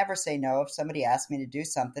for it. I never say no if somebody asks me to do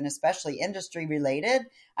something, especially industry related.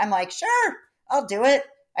 I'm like, sure, I'll do it.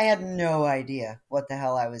 I had no idea what the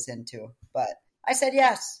hell I was into, but I said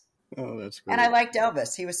yes. Oh, that's great. And I liked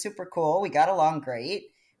Elvis. He was super cool. We got along great.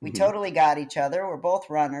 We totally got each other. We're both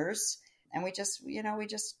runners, and we just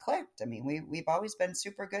clicked. I mean, we've always been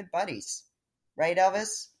super good buddies. Right,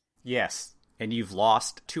 Elvis? Yes. And you've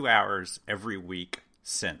lost 2 hours every week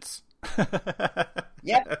since.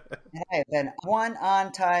 Yep. And I have been one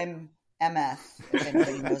on-time MF, if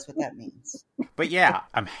anybody knows what that means. But yeah,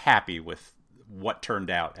 I'm happy with what turned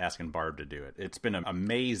out asking Barb to do it. It's been an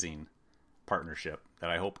amazing partnership that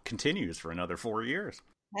I hope continues for another 4 years.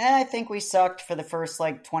 And I think we sucked for the first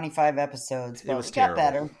 25 episodes, but it was we terrible.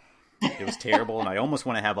 got better. It was terrible, and I almost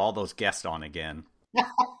want to have all those guests on again.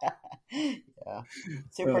 Yeah,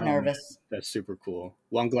 super nervous. That's super cool.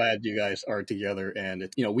 Well, I'm glad you guys are together, and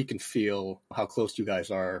we can feel how close you guys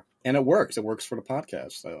are And it works. It works for the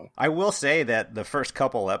podcast. So I will say that the first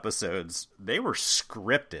couple episodes, they were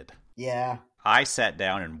scripted. Yeah. I sat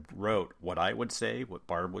down and wrote what I would say, what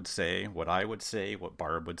Barb would say, what I would say, what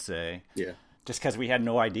Barb would say. Yeah. Just because we had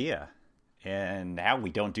no idea. And now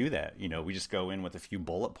we don't do that. You know, we just go in with a few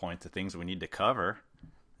bullet points of things we need to cover,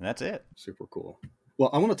 and that's it. Super cool.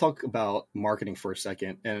 Well, I want to talk about marketing for a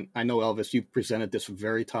second. And I know, Elvis, you presented this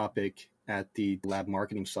very topic at the Lab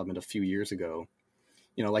Marketing Summit a few years ago.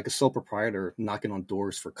 You know, like a sole proprietor knocking on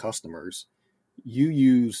doors for customers, you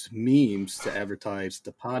use memes to advertise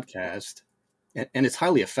the podcast, and it's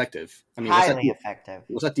highly effective. I mean, highly effective.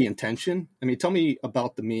 Was that the intention? I mean, tell me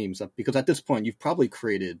about the memes, because at this point, you've probably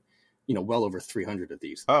created, you know, well over 300 of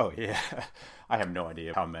these. Oh, yeah. I have no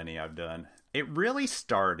idea how many I've done. It really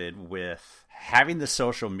started with having the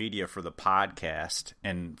social media for the podcast,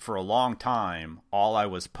 and for a long time, all I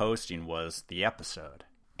was posting was the episode.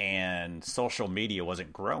 And social media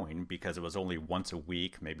wasn't growing because it was only once a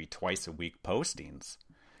week, maybe twice a week postings.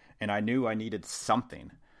 And I knew I needed something.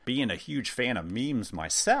 Being a huge fan of memes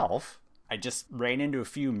myself, I just ran into a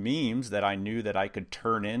few memes that I knew that I could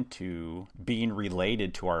turn into being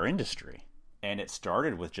related to our industry. And it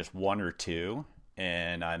started with just one or two.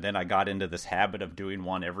 And then I got into this habit of doing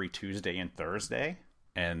one every Tuesday and Thursday.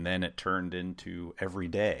 And then it turned into every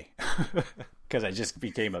day because I just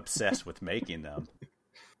became obsessed with making them.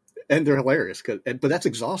 And they're hilarious, but that's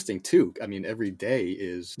exhausting too. I mean, every day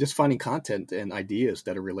is just finding content and ideas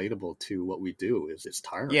that are relatable to what we do. It's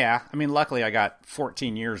tiring. Yeah, I mean, luckily I got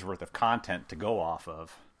 14 years worth of content to go off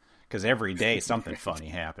of, because every day something funny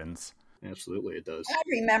happens. Absolutely, it does. I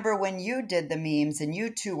remember when you did the memes and you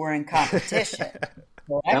two were in competition.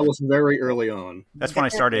 That was very early on. That's when I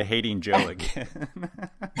started hating Joe again.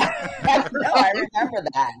 No, I remember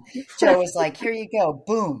that. Joe was like, here you go,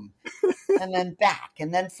 boom. And then back,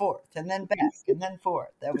 and then forth, and then back, and then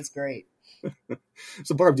forth. That was great.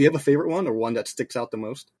 So, Barb, do you have a favorite one or one that sticks out the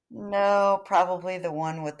most? No, probably the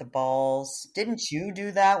one with the balls. Didn't you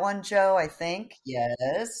do that one, Joe? I think.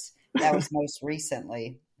 Yes. That was most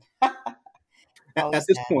recently. At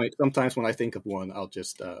this point, sometimes when I think of one, I'll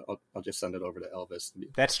just send it over to Elvis.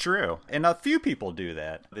 That's true. And a few people do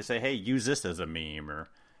that. They say, hey, use this as a meme, or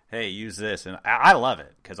hey, use this. And I love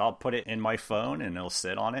it because I'll put it in my phone and it'll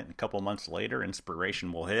sit on it. And a couple months later,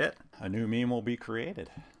 inspiration will hit. A new meme will be created.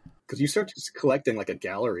 Because you start just collecting like a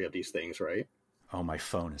gallery of these things, right? Oh, my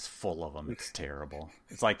phone is full of them. It's terrible.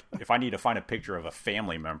 It's like if I need to find a picture of a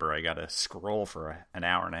family member, I got to scroll for an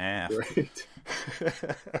hour and a half. Right.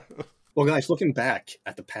 Well, guys, looking back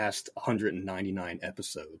at the past 199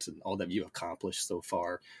 episodes and all that you've accomplished so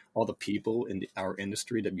far, all the people in our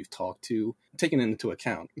industry that you've talked to, taking into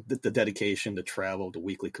account the dedication, the travel, the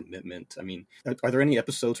weekly commitment. I mean, are there any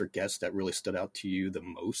episodes or guests that really stood out to you the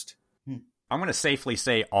most? I'm going to safely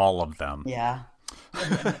say all of them. Yeah.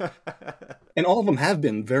 And all of them have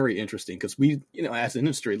been very interesting because we, you know, as an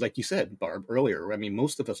industry, like you said, Barb, earlier, I mean,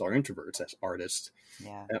 most of us are introverts as artists.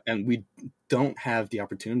 Yeah. And we don't have the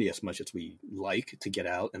opportunity as much as we like to get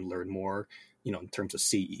out and learn more, you know, in terms of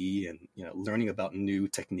CE and, you know, learning about new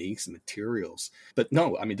techniques and materials. But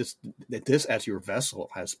no, I mean, this as your vessel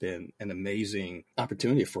has been an amazing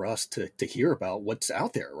opportunity for us to hear about what's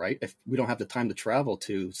out there, right? If we don't have the time to travel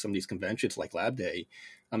to some of these conventions like Lab Day,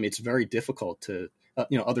 I mean, it's very difficult to,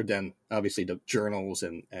 you know, other than obviously the journals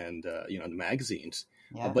and you know, the magazines,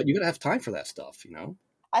 but you got to have time for that stuff, you know?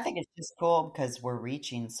 I think it's just cool because we're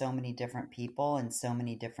reaching so many different people in so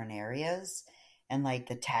many different areas, and like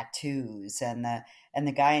the tattoos and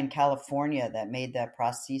the guy in California that made the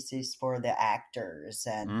prosthesis for the actors.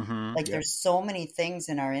 And there's so many things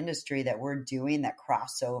in our industry that we're doing that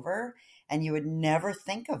cross over and you would never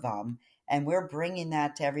think of them. And we're bringing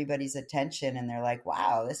that to everybody's attention. And they're like,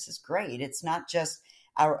 wow, this is great. It's not just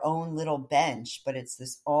our own little bench, but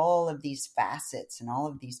it's all of these facets and all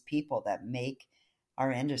of these people that make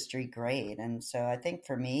our industry great. And so I think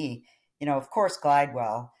for me, you know, of course,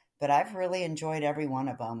 Glidewell, but I've really enjoyed every one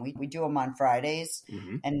of them. We do them on Fridays,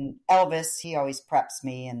 and Elvis, he always preps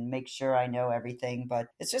me and makes sure I know everything, but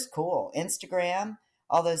it's just cool. Instagram,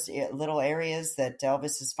 all those little areas that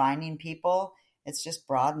Elvis is finding people, it's just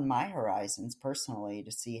broadened my horizons personally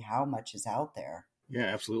to see how much is out there. Yeah,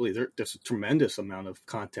 absolutely. There's a tremendous amount of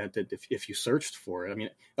content that if you searched for it. I mean,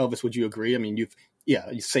 Elvis, would you agree? I mean, you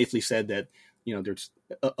safely said that, you know, there's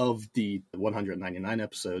of the 199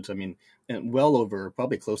 episodes, I mean, and well over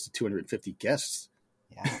probably close to 250 guests.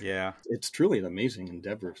 Yeah. It's truly an amazing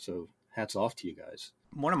endeavor. So hats off to you guys.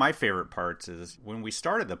 One of my favorite parts is when we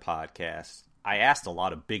started the podcast, I asked a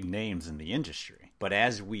lot of big names in the industry. But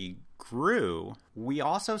as we grew, we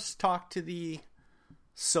also talked to the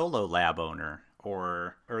solo lab owner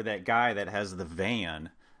or that guy that has the van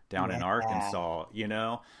down in Arkansas, you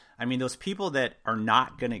know? I mean, those people that are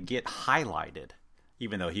not going to get highlighted,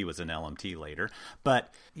 even though he was an LMT later,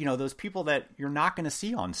 but, you know, those people that you're not going to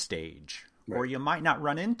see on stage, or you might not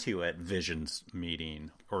run into at Visions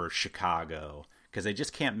meeting or Chicago, because they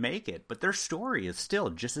just can't make it, but their story is still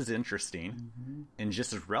just as interesting and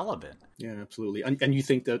just as relevant. Yeah, absolutely. And you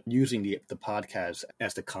think that using the podcast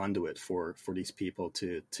as the conduit for these people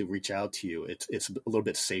to reach out to you, it's a little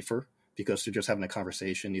bit safer because they're just having a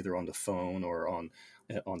conversation either on the phone or on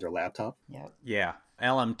their laptop? Yeah.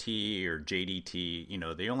 LMT or JDT, you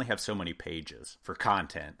know, they only have so many pages for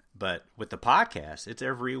content. But with the podcast, it's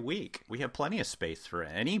every week. We have plenty of space for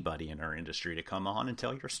anybody in our industry to come on and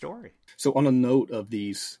tell your story. So on a note of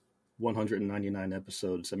these 199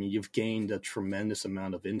 episodes, I mean, you've gained a tremendous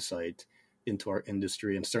amount of insight into our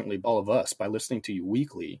industry, and certainly all of us by listening to you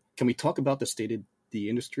weekly. Can we talk about the state of the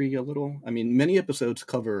industry a little? I mean, many episodes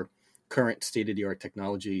cover current state-of-the-art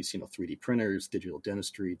technologies, you know, 3D printers, digital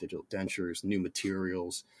dentistry, digital dentures, new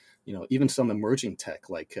materials, you know, even some emerging tech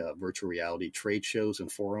like virtual reality trade shows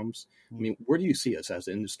and forums. I mean, where do you see us as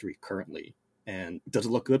an industry currently? And does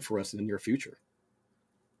it look good for us in the near future?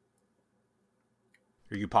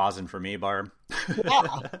 Are you pausing for me, Barb? Yeah.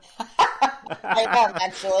 I am,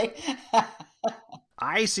 actually.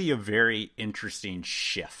 I see a very interesting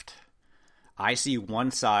shift. I see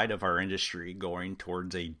one side of our industry going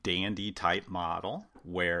towards a dandy type model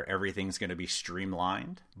where everything's going to be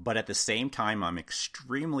streamlined. But at the same time, I'm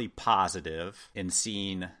extremely positive in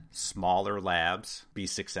seeing smaller labs be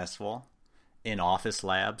successful, in-office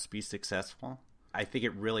labs be successful. I think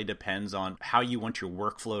it really depends on how you want your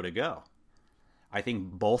workflow to go. I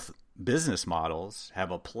think both business models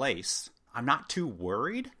have a place. I'm not too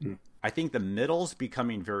worried. I think the middle's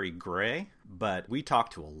becoming very gray, but we talk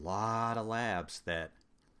to a lot of labs that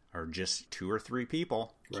are just 2 or 3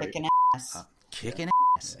 people. Kicking ass. Kicking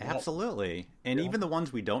ass, absolutely. And even the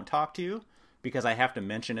ones we don't talk to, because I have to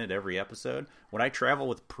mention it every episode, when I travel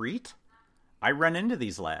with Preet, I run into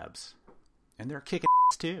these labs, and they're kicking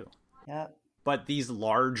ass too. Yep. But these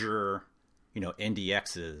larger, you know,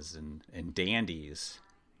 NDXs and dandies,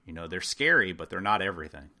 you know, they're scary, but they're not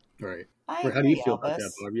everything. Right. How do you feel about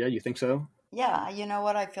that, Barb? Yeah, you think so? Yeah, you know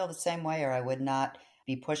what? I feel the same way, or I would not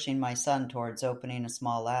be pushing my son towards opening a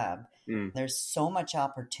small lab. There's so much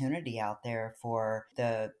opportunity out there for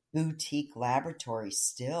the boutique laboratory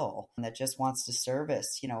still that just wants to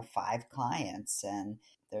service, you know, 5 clients. And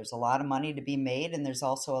there's a lot of money to be made, and there's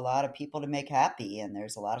also a lot of people to make happy, and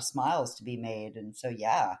there's a lot of smiles to be made. And so,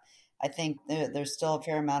 yeah, I think there's still a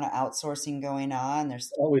fair amount of outsourcing going on.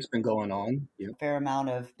 There's always been going on. A fair amount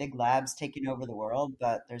of big labs taking over the world,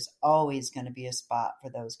 but there's always going to be a spot for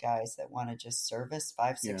those guys that want to just service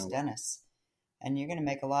 5, 6 dentists. And you're going to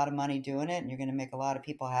make a lot of money doing it, and you're going to make a lot of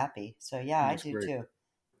people happy. So, yeah, I do too.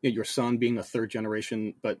 Yeah, your son being a 3rd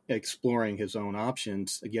generation, but exploring his own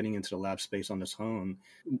options, getting into the lab space on his own.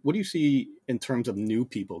 What do you see in terms of new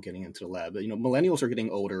people getting into the lab? You know, millennials are getting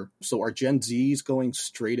older. So are Gen Zs going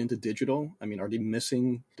straight into digital? I mean, are they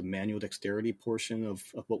missing the manual dexterity portion of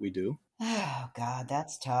what we do? Oh, God,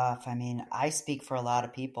 that's tough. I mean, I speak for a lot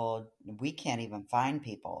of people. We can't even find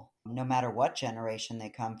people. No matter what generation they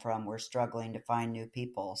come from, we're struggling to find new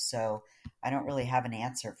people. So I don't really have an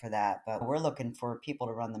answer for that. But we're looking for people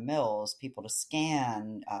to run the mills, people to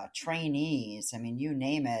scan, trainees. I mean, you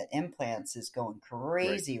name it. Implants is going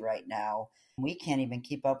crazy right now. We can't even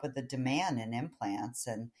keep up with the demand in implants.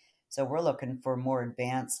 And so we're looking for more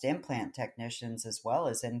advanced implant technicians as well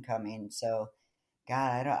as incoming. So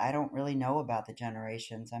God, I don't really know about the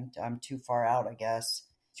generations. I'm too far out, I guess.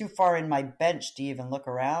 Too far in my bench to even look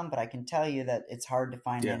around, but I can tell you that it's hard to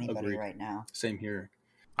find anybody right now. Same here.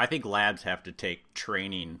 I think labs have to take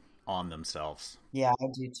training on themselves. Yeah, I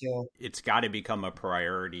do too. It's got to become a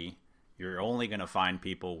priority. You're only going to find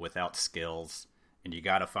people without skills, and you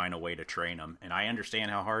got to find a way to train them. And I understand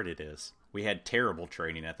how hard it is. We had terrible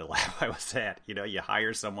training at the lab I was at. You know, you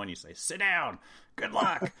hire someone, you say, sit down, good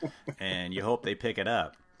luck, and you hope they pick it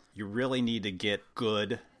up. You really need to get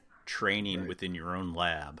good training within your own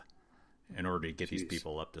lab in order to get these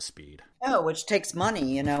people up to speed. Oh, which takes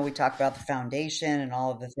money. You know, we talk about the foundation and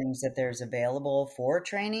all of the things that there's available for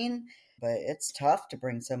training, but it's tough to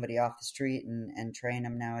bring somebody off the street and train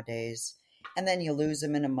them nowadays. And then you lose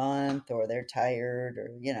them in a month, or they're tired,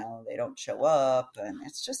 or, you know, they don't show up. And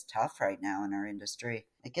it's just tough right now in our industry.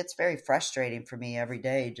 It gets very frustrating for me every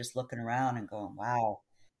day just looking around and going, wow,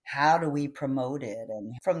 how do we promote it?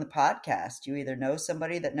 And from the podcast, you either know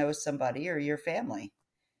somebody that knows somebody or your family.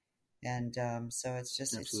 And so it's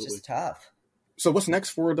just tough. So what's next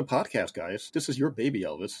for the podcast, guys? This is your baby,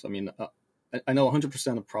 Elvis. I mean, I know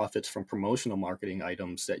 100% of profits from promotional marketing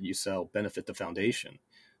items that you sell benefit the foundation.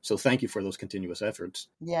 So thank you for those continuous efforts.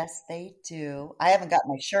 Yes, they do. I haven't got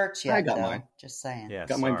my shirts yet, I got though. mine. Just saying. Yeah,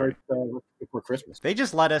 Got mine right before Christmas. They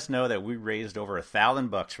just let us know that we raised over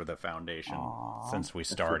 $1,000 for the foundation since we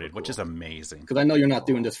started, super cool. Which is amazing. Because I know you're not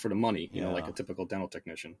doing this for the money, you know, like a typical dental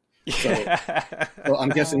technician. So, so I'm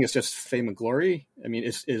guessing it's just fame and glory. I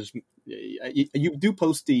mean, you do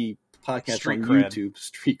post the podcast Street on cred. YouTube,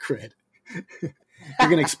 Street Cred. You're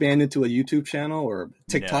going to expand into a YouTube channel or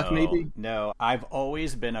TikTok, maybe? No, I've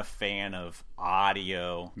always been a fan of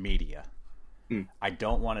audio media. I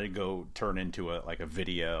don't want to go turn into a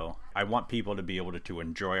video. I want people to be able to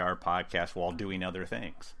enjoy our podcast while doing other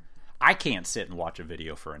things. I can't sit and watch a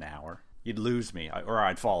video for an hour. You'd lose me, or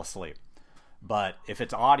I'd fall asleep. But if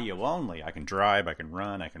it's audio only, I can drive, I can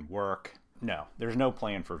run, I can work. No, there's no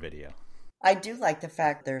plan for video. I do like the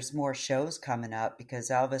fact there's more shows coming up because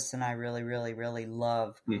Elvis and I really, really, really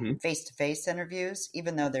love face-to-face interviews,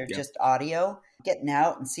 even though they're just audio. Getting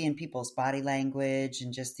out and seeing people's body language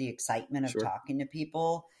and just the excitement of talking to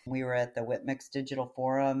people. We were at the Whitmix Digital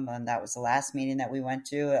Forum, and that was the last meeting that we went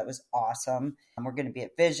to. That was awesome. And we're going to be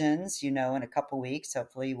at Visions, in a couple weeks.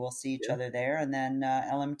 Hopefully we'll see each other there, and then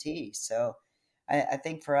LMT. So I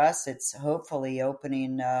think for us, it's hopefully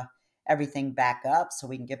opening everything back up so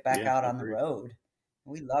we can get back out on the road.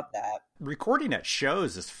 We love that. Recording at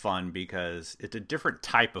shows is fun because it's a different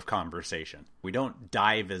type of conversation. We don't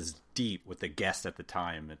dive as deep with the guest at the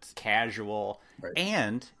time. It's casual,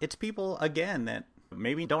 and it's people, again, that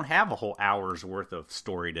maybe don't have a whole hour's worth of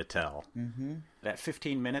story to tell. That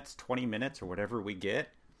 15 minutes, 20 minutes, or whatever we get,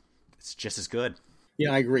 it's just as good.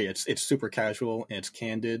 Yeah, I agree. It's super casual and it's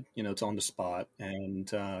candid. It's on the spot, and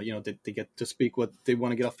they get to speak what they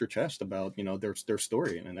want to get off their chest about their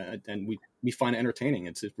story, and we find it entertaining.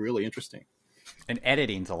 It's really interesting. And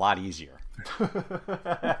editing's a lot easier.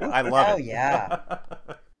 I love it. Oh yeah,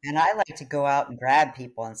 and I like to go out and grab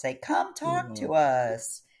people and say, "Come talk to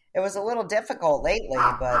us." It was a little difficult lately,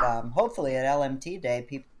 but hopefully at LMT Day,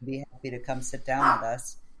 people will be happy to come sit down with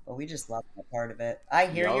us. But we just love that part of it. I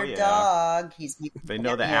hear your dog. They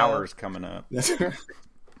know the hour's coming up.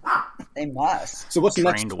 They must. So what's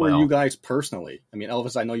next for you guys personally? I mean,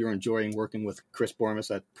 Elvis, I know you're enjoying working with Chris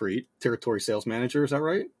Bormas at Preet, Territory Sales Manager. Is that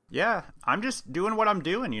right? Yeah, I'm just doing what I'm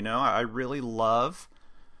doing, I really love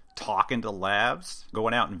talking to labs,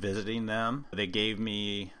 going out and visiting them. They gave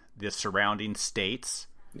me the surrounding states,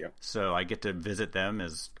 so I get to visit them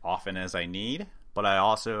as often as I need. But I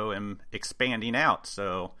also am expanding out.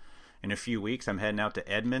 So in a few weeks, I'm heading out to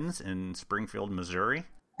Edmonds in Springfield, Missouri.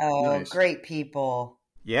 Oh, nice. Great people.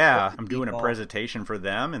 Yeah, I'm doing a presentation for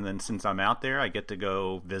them. And then since I'm out there, I get to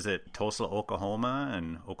go visit Tulsa, Oklahoma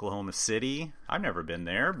and Oklahoma City. I've never been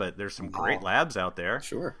there, but there's some great labs out there.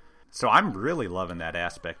 Sure. So I'm really loving that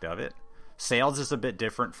aspect of it. Sales is a bit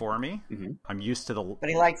different for me. I'm used to But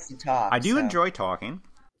he likes to talk. I do enjoy talking.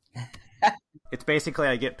 It's basically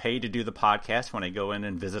I get paid to do the podcast when I go in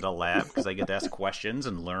and visit a lab because I get to ask questions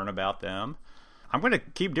and learn about them. I'm going to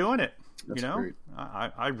keep doing it. That's great.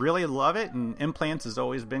 I really love it, and implants has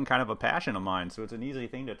always been kind of a passion of mine, so it's an easy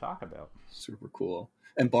thing to talk about. Super cool.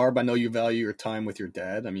 And Barb, I know you value your time with your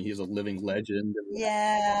dad. I mean, he's a living legend.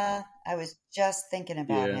 Yeah, I was just thinking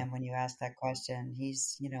about him when you asked that question.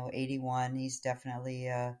 He's, 81. He's definitely...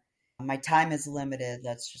 my time is limited,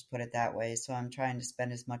 let's just put it that way. So I'm trying to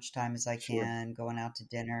spend as much time as I can, going out to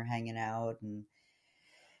dinner, hanging out. And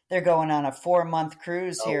they're going on a 4-month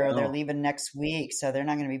cruise here. Wow. They're leaving next week. So they're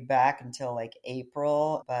not going to be back until like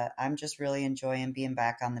April. But I'm just really enjoying being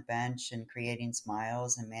back on the bench and creating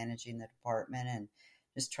smiles and managing the department and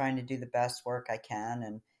just trying to do the best work I can.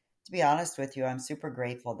 And to be honest with you, I'm super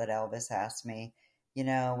grateful that Elvis asked me.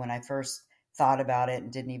 When I first thought about it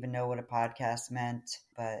and didn't even know what a podcast meant,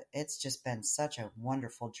 but it's just been such a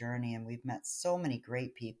wonderful journey, and we've met so many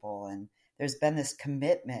great people, and there's been this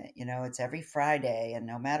commitment, it's every Friday, and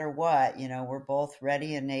no matter what, we're both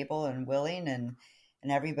ready and able and willing, and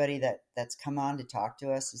everybody that's come on to talk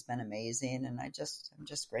to us has been amazing, and I'm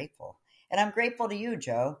just grateful. And I'm grateful to you,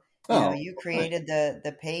 Joe. You created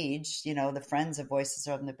the page, the Friends of Voices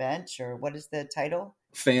from the Bench, or what is the title?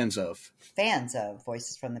 Fans of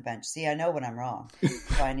Voices from the Bench. See, I know when I'm wrong,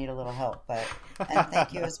 so I need a little help. And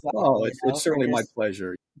thank you as well. Oh, it's certainly my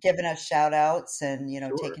pleasure. Giving us shout outs and,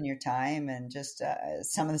 taking your time, and just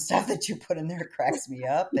some of the stuff that you put in there cracks me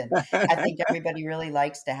up. And I think everybody really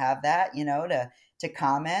likes to have that, to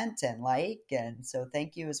comment and like. And so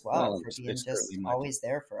thank you as well for being just always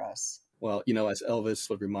there for us. Well, you know, as Elvis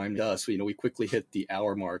would remind us, you know, we quickly hit the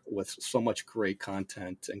hour mark with so much great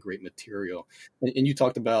content and great material. And you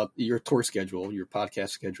talked about your tour schedule, your podcast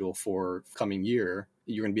schedule for coming year.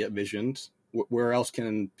 You're going to be at Visions. Where else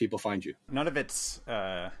can people find you? None of it's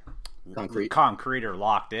concrete or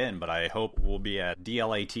locked in, but I hope we'll be at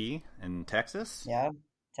DLAT in Texas. Yeah,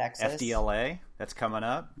 Texas. FDLA, that's coming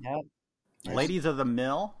up. Yep. Nice. Ladies of the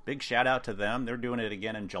Mill, big shout out to them. They're doing it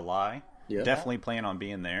again in July. Yeah. Definitely plan on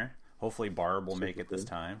being there. Hopefully Barb will make it this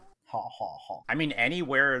time. Ha, ha, ha. I mean,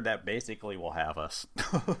 anywhere that basically will have us.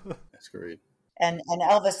 That's great. And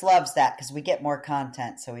Elvis loves that because we get more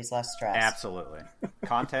content, so he's less stressed. Absolutely.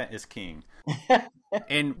 Content is king.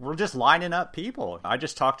 And we're just lining up people. I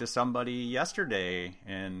just talked to somebody yesterday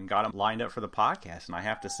and got them lined up for the podcast. And I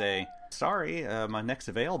have to say, sorry, my next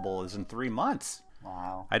available is in 3 months.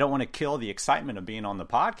 Wow. I don't want to kill the excitement of being on the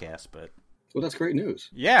podcast, but... Well, that's great news.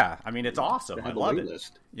 Yeah. I mean, it's awesome. I love it.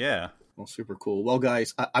 List. Yeah. Well, super cool. Well,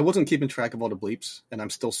 guys, I wasn't keeping track of all the bleeps, and I'm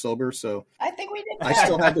still sober, so... I think we did. I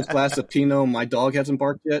still have this glass of Pinot. My dog hasn't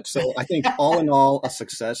barked yet, so I think all in all, a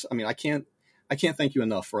success. I mean, I can't thank you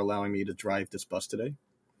enough for allowing me to drive this bus today.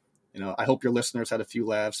 You know, I hope your listeners had a few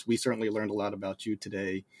laughs. We certainly learned a lot about you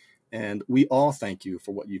today, and we all thank you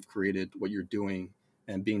for what you've created, what you're doing,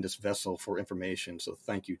 and being this vessel for information. So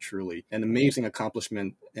thank you, truly. An amazing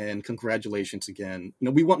accomplishment, and congratulations again. You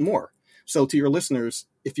know, we want more. So to your listeners,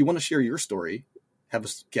 if you want to share your story, have a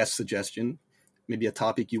guest suggestion, maybe a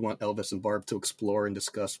topic you want Elvis and Barb to explore and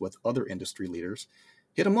discuss with other industry leaders,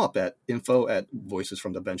 hit them up at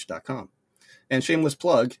info@voicesfromthebench.com. And shameless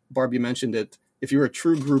plug, Barb, you mentioned it. If you're a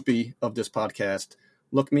true groupie of this podcast,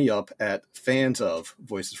 look me up at Fans of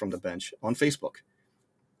Voices from the Bench on Facebook.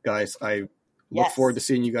 Guys, I look forward to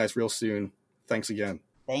seeing you guys real soon. Thanks again.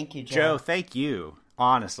 Thank you, Joe. Joe, thank you.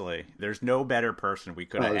 Honestly, there's no better person we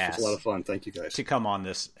could have asked. It was a lot of fun. Thank you, guys. To come on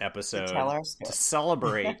this episode to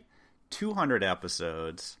celebrate 200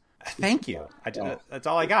 episodes. Thank you. That's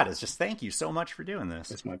all I got is just thank you so much for doing this.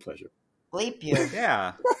 It's my pleasure. Bleep you.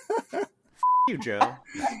 Yeah. You, Joe.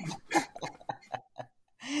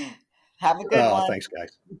 Have a good one. Thanks,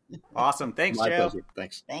 guys. Awesome. Thanks, my Joe. Pleasure.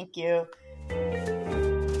 Thanks. Thank you.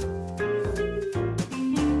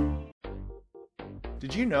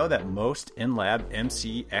 Did you know that most InLab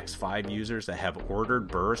MC-X5 users that have ordered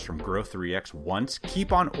burrs from Grow3X once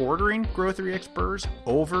keep on ordering Grow3X burrs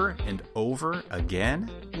over and over again?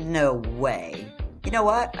 No way. You know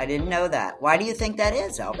what? I didn't know that. Why do you think that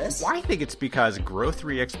is, Elvis? Well, I think it's because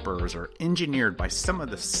Grow3X burrs are engineered by some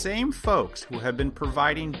of the same folks who have been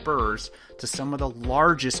providing burrs to some of the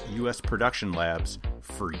largest U.S. production labs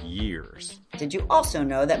for years. Did you also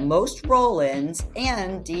know that most roll-ins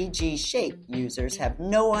and DG Shape users have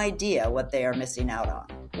no idea what they are missing out on?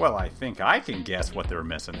 Well, I think I can guess what they're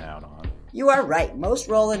missing out on. You are right. Most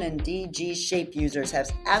roll-in and DG Shape users have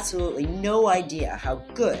absolutely no idea how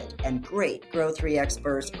good and great Grow3X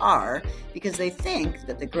burrs are because they think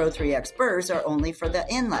that the Grow3X burrs are only for the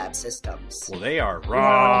InLab systems. Well, they are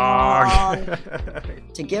wrong.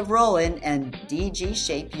 To give roll-in and DG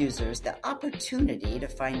Shape users the opportunity to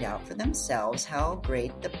find out for themselves how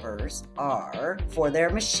great the burrs are for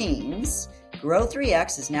their machines,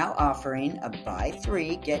 Grow3X is now offering a buy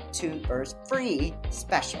 3, get 2 burrs free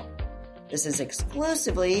special. This is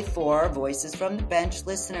exclusively for Voices from the Bench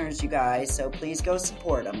listeners, you guys, so please go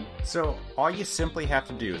support them. So all you simply have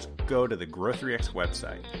to do is go to the Grow3X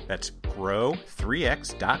website. That's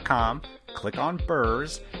grow3x.com, click on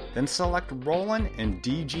burrs, then select Rollin and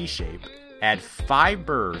DG Shape, add 5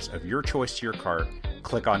 burrs of your choice to your cart,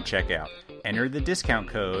 click on checkout. Enter the discount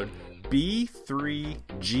code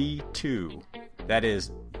B3G2. That is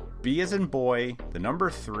B as in boy, the number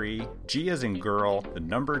 3, G as in girl, the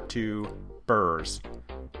number 2, burrs,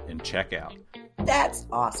 and check out. That's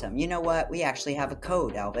awesome. You know what? We actually have a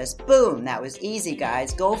code, Elvis. Boom! That was easy,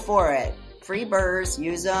 guys. Go for it. Free burrs,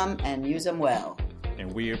 use them, and use them well.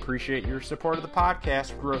 And we appreciate your support of the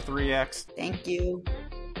podcast, Grow3X. Thank you.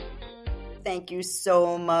 Thank you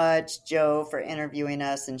so much, Joe, for interviewing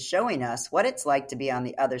us and showing us what it's like to be on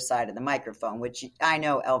the other side of the microphone, which I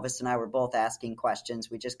know Elvis and I were both asking questions.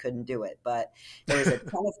 We just couldn't do it, but it was a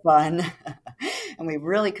ton of fun. And we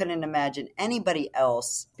really couldn't imagine anybody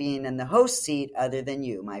else being in the host seat other than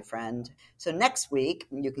you, my friend. So next week,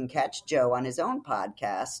 you can catch Joe on his own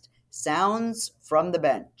podcast, Sounds from the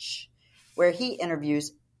Bench, where he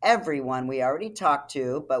interviews everyone we already talked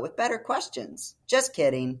to, but with better questions. Just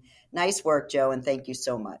kidding. Nice work, Joe, and thank you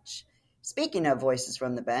so much. Speaking of Voices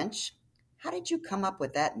from the Bench, how did you come up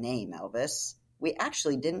with that name, Elvis? We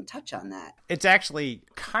actually didn't touch on that. It's actually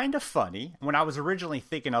kind of funny. When I was originally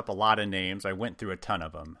thinking up a lot of names, I went through a ton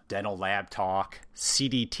of them. Dental Lab Talk,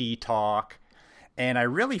 CDT Talk, and I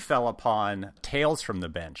really fell upon Tales from the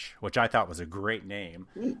Bench, which I thought was a great name.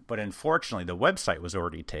 But unfortunately, the website was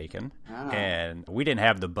already taken, and we didn't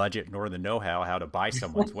have the budget nor the know-how how to buy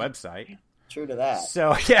someone's website. True to that.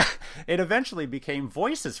 So, yeah, it eventually became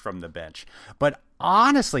Voices from the Bench. But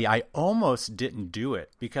honestly, I almost didn't do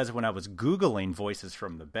it because when I was Googling Voices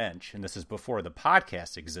from the Bench, and this is before the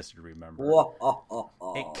podcast existed, remember,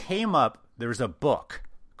 it came up, there's a book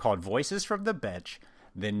called Voices from the Bench,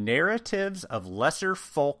 The Narratives of Lesser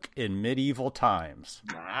Folk in Medieval Times.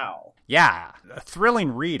 Wow. Yeah, a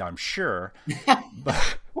thrilling read, I'm sure.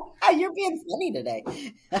 But you're being funny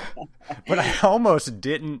today. But I almost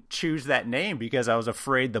didn't choose that name because I was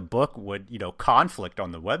afraid the book would, conflict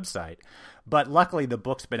on the website. But luckily the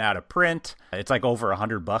book's been out of print. It's like over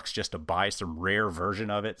 $100 just to buy some rare version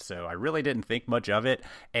of it. So I really didn't think much of it.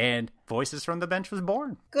 And Voices from the Bench was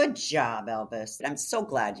born. Good job, Elvis. I'm so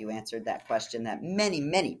glad you answered that question that many,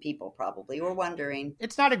 many people probably were wondering.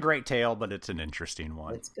 It's not a great tale, but it's an interesting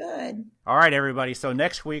one. It's good. All right, everybody. So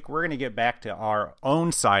next week, we're going to get back to our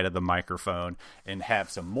own side of the microphone and have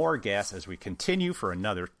some more guests as we continue for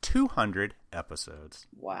another 200 episodes.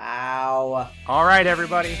 Wow. All right,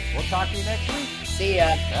 everybody. We'll talk to you next week. See ya.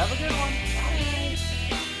 Have a good one. Bye.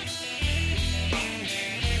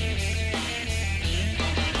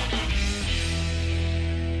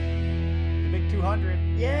 The big 200.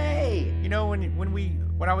 Yay.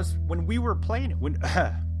 When we were playing it,